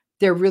of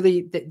they've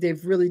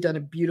really done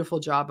a beautiful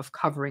job of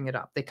covering it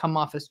up. They come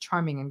off as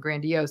charming and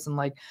grandiose and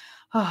like,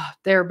 oh,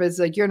 therapists,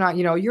 like you're not,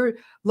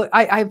 look,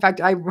 in fact,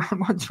 I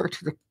once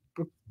worked with a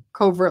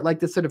covert, like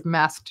this sort of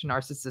masked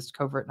narcissist,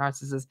 covert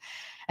narcissist.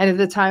 And at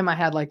the time I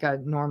had like a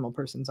normal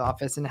person's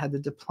office and had the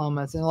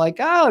diplomas and like,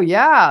 oh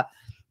yeah,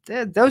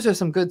 those are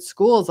some good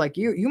schools. Like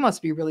you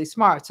must be really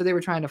smart. So they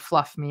were trying to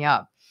fluff me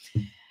up.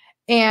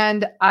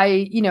 And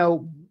I,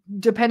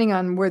 depending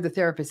on where the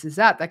therapist is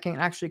at, that can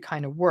actually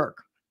kind of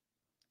work.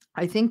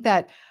 I think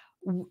that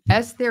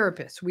as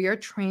therapists, we are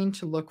trained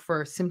to look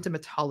for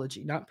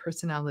symptomatology, not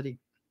personality.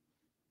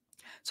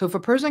 So if a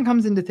person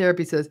comes into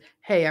therapy and says,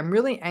 hey, I'm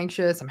really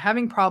anxious, I'm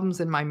having problems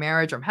in my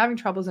marriage, or I'm having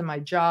troubles in my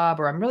job,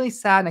 or I'm really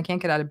sad and I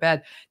can't get out of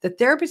bed, the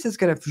therapist is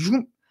going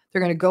to,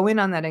 they're going to go in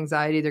on that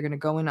anxiety, they're going to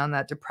go in on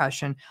that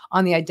depression,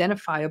 on the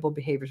identifiable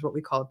behaviors, what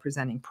we call a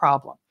presenting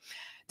problem.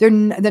 The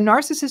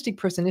narcissistic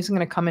person isn't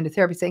going to come into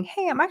therapy saying,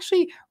 hey, I'm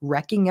actually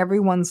wrecking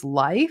everyone's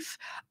life.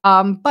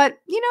 But,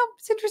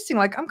 it's interesting.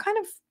 Like, I'm kind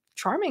of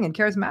charming and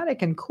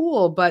charismatic and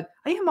cool, but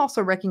I am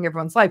also wrecking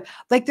everyone's life.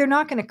 Like, they're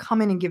not going to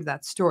come in and give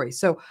that story.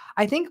 So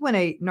I think when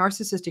a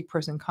narcissistic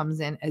person comes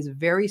in as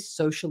very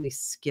socially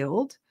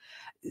skilled,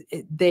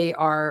 they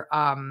are,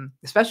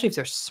 especially if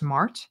they're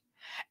smart,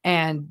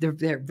 and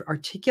they're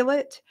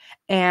articulate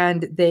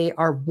and they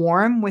are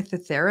warm with the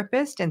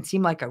therapist and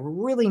seem like a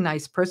really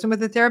nice person with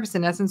the therapist,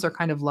 in essence, are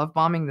kind of love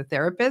bombing the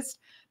therapist,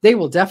 they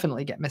will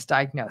definitely get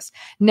misdiagnosed.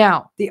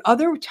 Now, the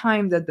other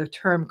time that the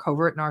term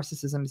covert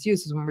narcissism is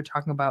used is when we're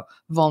talking about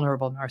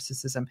vulnerable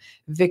narcissism,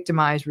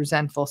 victimized,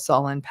 resentful,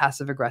 sullen,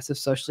 passive aggressive,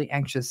 socially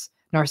anxious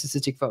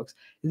narcissistic folks.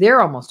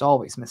 They're almost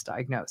always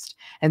misdiagnosed.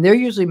 And they're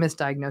usually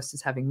misdiagnosed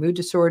as having mood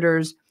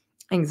disorders,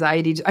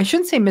 anxiety. I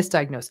shouldn't say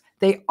misdiagnosed.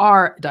 They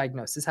are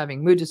diagnosed as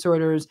having mood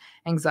disorders,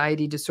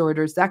 anxiety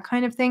disorders, that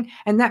kind of thing.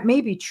 And that may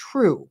be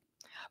true.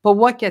 But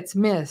what gets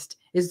missed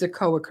is the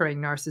co-occurring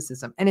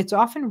narcissism. And it's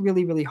often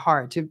really, really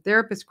hard. To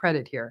therapist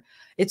credit here,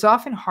 it's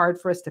often hard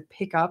for us to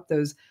pick up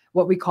those,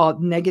 what we call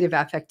negative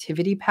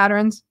affectivity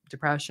patterns,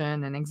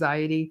 depression and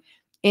anxiety,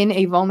 in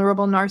a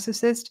vulnerable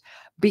narcissist,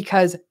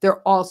 because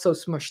they're all so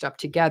smushed up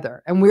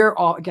together. And we're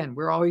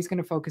always going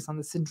to focus on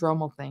the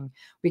syndromal thing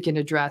we can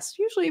address.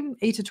 Usually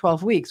 8 to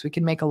 12 weeks, we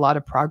can make a lot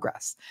of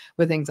progress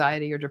with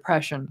anxiety or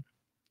depression.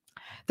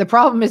 The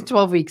problem is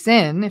 12 weeks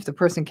in, if the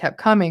person kept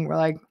coming, we're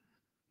like,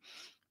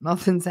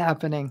 nothing's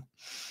happening.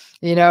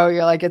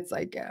 You're like, it's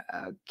like,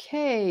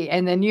 okay.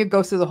 And then you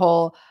go through the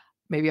whole,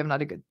 maybe I'm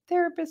not a good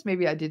therapist.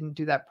 Maybe I didn't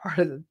do that part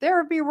of the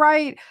therapy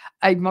right.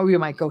 We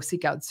might go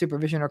seek out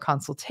supervision or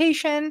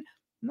consultation.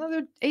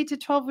 Another 8 to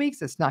 12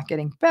 weeks. It's not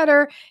getting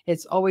better.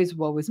 It's always,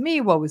 woe is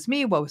me, woe is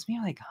me, woe is me.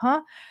 I'm like,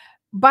 huh?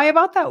 By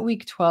about that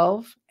week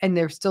 12, and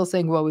they're still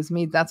saying, woe is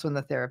me, that's when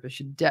the therapist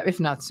should, if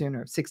not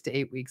sooner, 6 to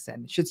 8 weeks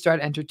in, should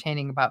start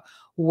entertaining about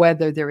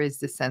whether there is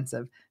this sense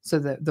of,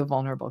 the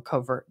vulnerable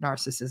covert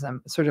narcissism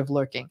sort of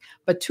lurking.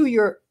 But to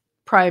your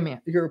prime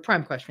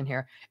question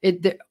here,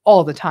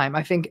 all the time,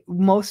 I think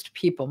most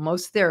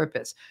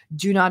therapists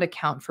do not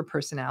account for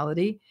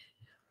personality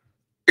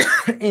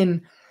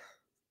in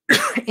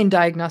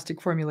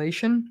diagnostic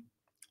formulation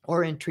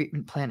or in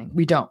treatment planning.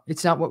 We don't.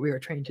 It's not what we are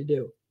trained to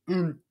do.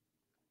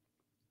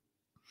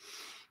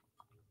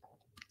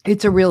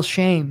 It's a real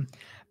shame,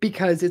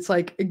 because it's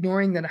like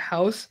ignoring that a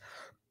house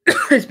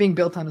is being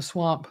built on a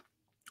swamp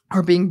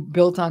or being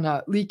built on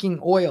a leaking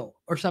oil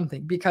or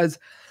something, because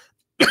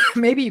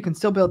maybe you can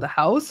still build the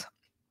house,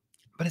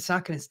 but it's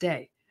not going to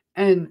stay.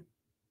 And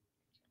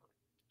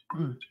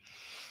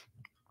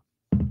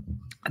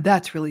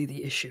That's really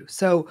the issue.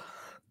 So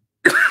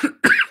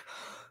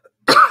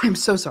I'm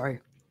so sorry.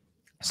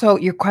 So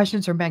your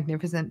questions are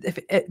magnificent. If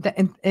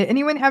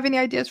anyone have any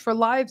ideas for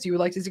lives you would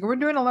like to see, we're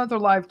doing another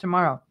live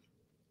tomorrow.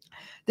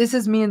 This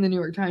is me in the New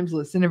York Times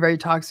list in a very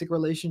toxic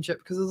relationship,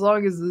 because as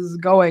long as this is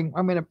going,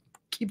 I'm going to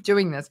keep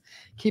doing this,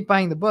 keep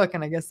buying the book,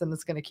 and I guess then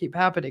it's going to keep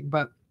happening.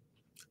 But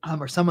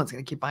or someone's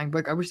going to keep buying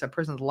book. I wish that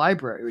person's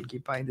library would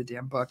keep buying the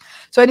damn book.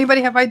 So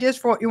anybody have ideas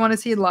for what you want to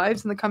see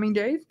lives in the coming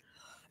days?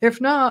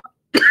 If not,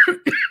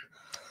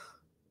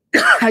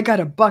 I got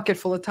a bucket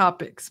full of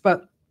topics,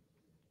 but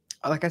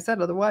like I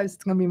said, otherwise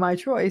it's going to be my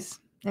choice.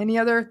 Any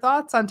other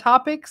thoughts on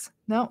topics?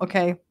 No?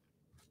 Okay.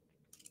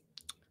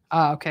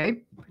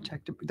 Okay.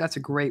 That's a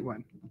great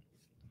one.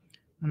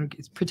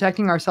 It's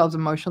protecting ourselves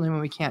emotionally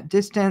when we can't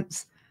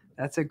distance.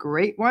 That's a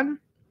great one.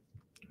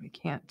 We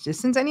can't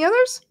distance. Any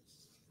others?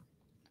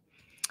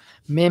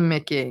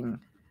 Mimicking.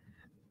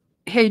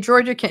 Hey,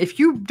 Georgia, if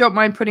you don't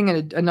mind putting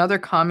in another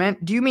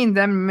comment, do you mean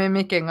them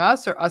mimicking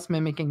us or us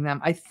mimicking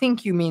them? I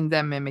think you mean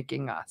them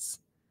mimicking us.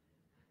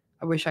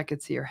 I wish I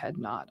could see your head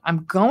nod.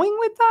 I'm going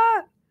with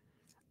that.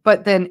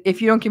 But then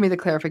if you don't give me the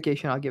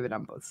clarification, I'll give it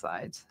on both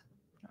sides.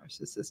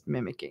 Narcissist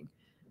mimicking.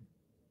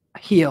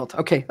 Healed.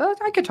 Okay,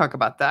 I could talk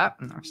about that.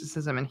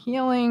 Narcissism and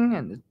healing.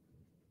 And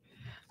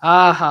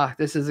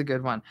this is a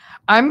good one.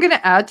 I'm going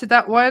to add to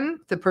that one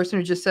the person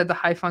who just said the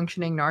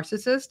high-functioning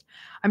narcissist.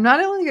 I'm not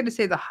only going to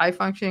say the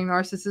high-functioning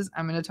narcissist,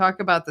 I'm going to talk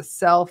about the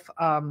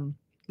self-aware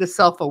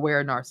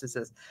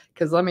narcissist.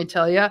 Because let me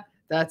tell you,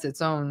 that's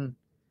its own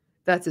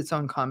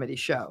comedy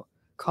show.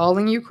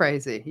 Calling you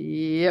crazy.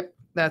 Yep,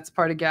 that's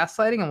part of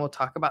gaslighting, and we'll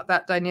talk about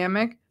that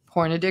dynamic.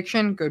 Porn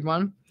addiction, good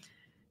one.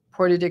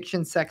 Porn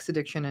addiction, sex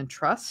addiction, and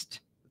trust.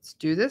 Let's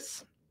do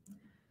this.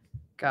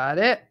 Got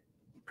it.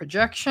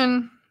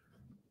 Projection.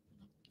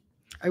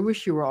 I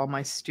wish you were all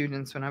my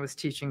students when I was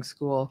teaching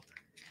school.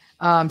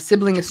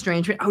 Sibling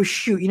estrangement. Oh,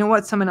 shoot. You know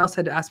what? Someone else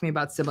had asked me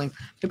about siblings.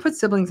 I put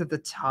siblings at the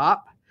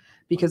top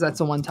because that's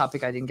the one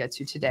topic I didn't get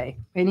to today.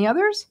 Any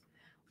others?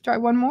 Try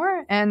one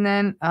more. And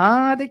then,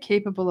 the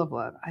capable of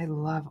love. I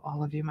love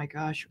all of you. My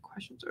gosh, your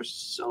questions are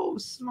so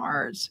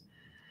smart.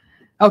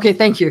 Okay,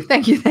 thank you.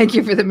 Thank you. Thank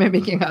you for the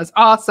mimicking us.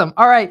 Awesome.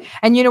 All right.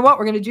 And you know what?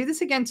 We're going to do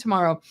this again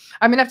tomorrow.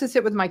 I'm going to have to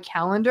sit with my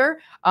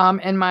calendar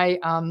and my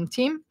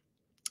team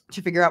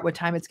to figure out what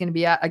time it's going to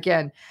be at.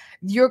 Again,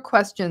 your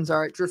questions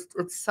are just,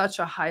 it's such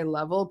a high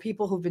level.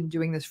 People who've been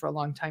doing this for a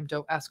long time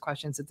don't ask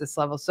questions at this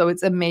level. So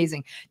it's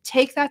amazing.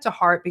 Take that to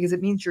heart because it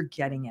means you're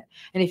getting it.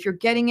 And if you're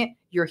getting it,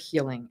 you're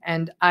healing.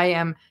 And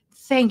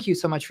thank you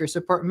so much for your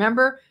support.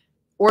 Remember,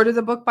 order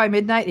the book by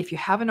midnight. If you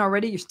haven't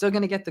already, you're still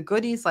going to get the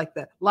goodies like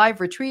the live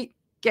retreat.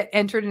 Get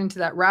entered into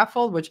that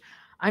raffle, which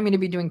I'm going to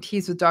be doing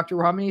teas with Dr.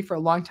 Ramani for a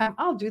long time.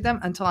 I'll do them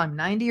until I'm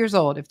 90 years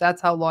old, if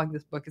that's how long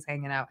this book is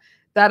hanging out.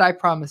 That I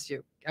promise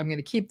you. I'm going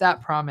to keep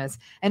that promise,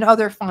 and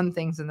other fun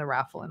things in the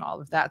raffle and all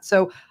of that.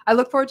 So I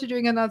look forward to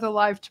doing another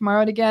live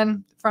tomorrow. And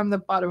again, from the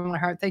bottom of my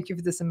heart, thank you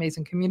for this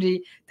amazing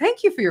community.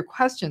 Thank you for your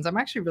questions. I'm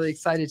actually really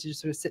excited to just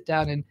sort of sit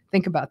down and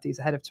think about these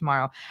ahead of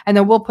tomorrow. And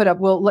then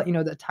we'll let you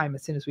know the time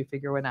as soon as we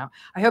figure it out.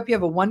 I hope you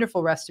have a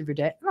wonderful rest of your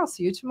day, and I'll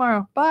see you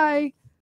tomorrow. Bye.